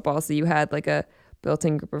there for football. So you had like a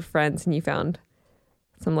built-in group of friends and you found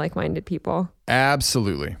some like-minded people.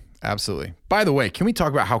 Absolutely. By the way, can we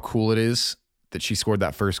talk about how cool it is that she scored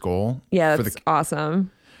that first goal? Yeah, that's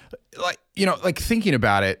awesome. Like, like thinking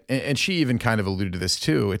about it, and she even kind of alluded to this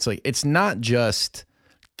too. It's like, it's not just,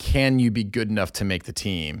 can you be good enough to make the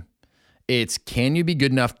team? It's, can you be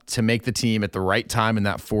good enough to make the team at the right time in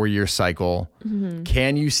that 4-year cycle? Mm-hmm.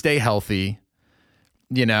 Can you stay healthy?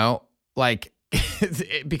 Like,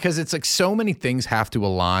 because it's like so many things have to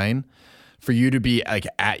align for you to be like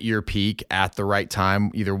at your peak at the right time,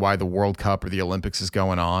 either while the World Cup or the Olympics is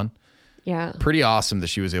going on. Yeah. Pretty awesome that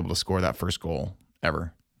she was able to score that first goal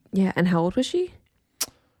ever. Yeah. And how old was she?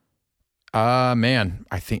 Man,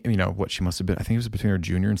 I think, what she must have been. I think it was between her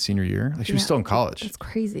junior and senior year. Like she was still in college. That's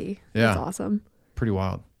crazy. Yeah. That's awesome. Pretty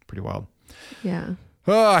wild. Yeah.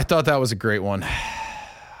 Oh, I thought that was a great one.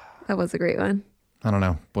 That was a great one. I don't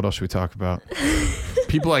know. What else should we talk about?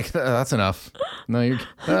 People like, that's enough. No,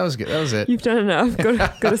 that was good. That was it. You've done enough. Go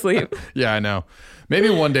to sleep. Yeah, I know. Maybe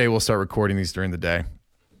one day we'll start recording these during the day.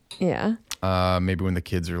 Yeah. Maybe when the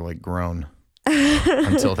kids are like grown.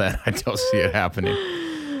 Until then, I don't see it happening.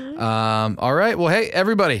 All right. Well, hey,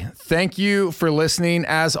 everybody, thank you for listening.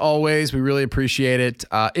 As always, we really appreciate it.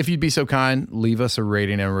 If you'd be so kind, leave us a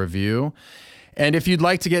rating and review. And if you'd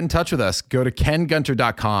like to get in touch with us, go to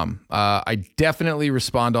kengunter.com. I definitely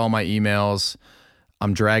respond to all my emails.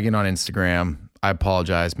 I'm dragging on Instagram. I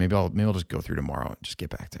apologize. Maybe I'll just go through tomorrow and just get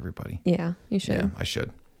back to everybody. Yeah, you should. Yeah, I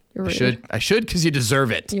should. You're rude. I should because you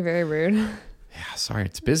deserve it. You're very rude. Yeah, sorry,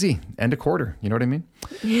 it's busy. End of quarter. You know what I mean?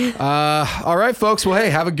 All right, folks. Well, hey,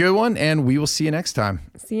 have a good one, and we will see you next time.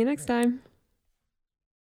 See you next time.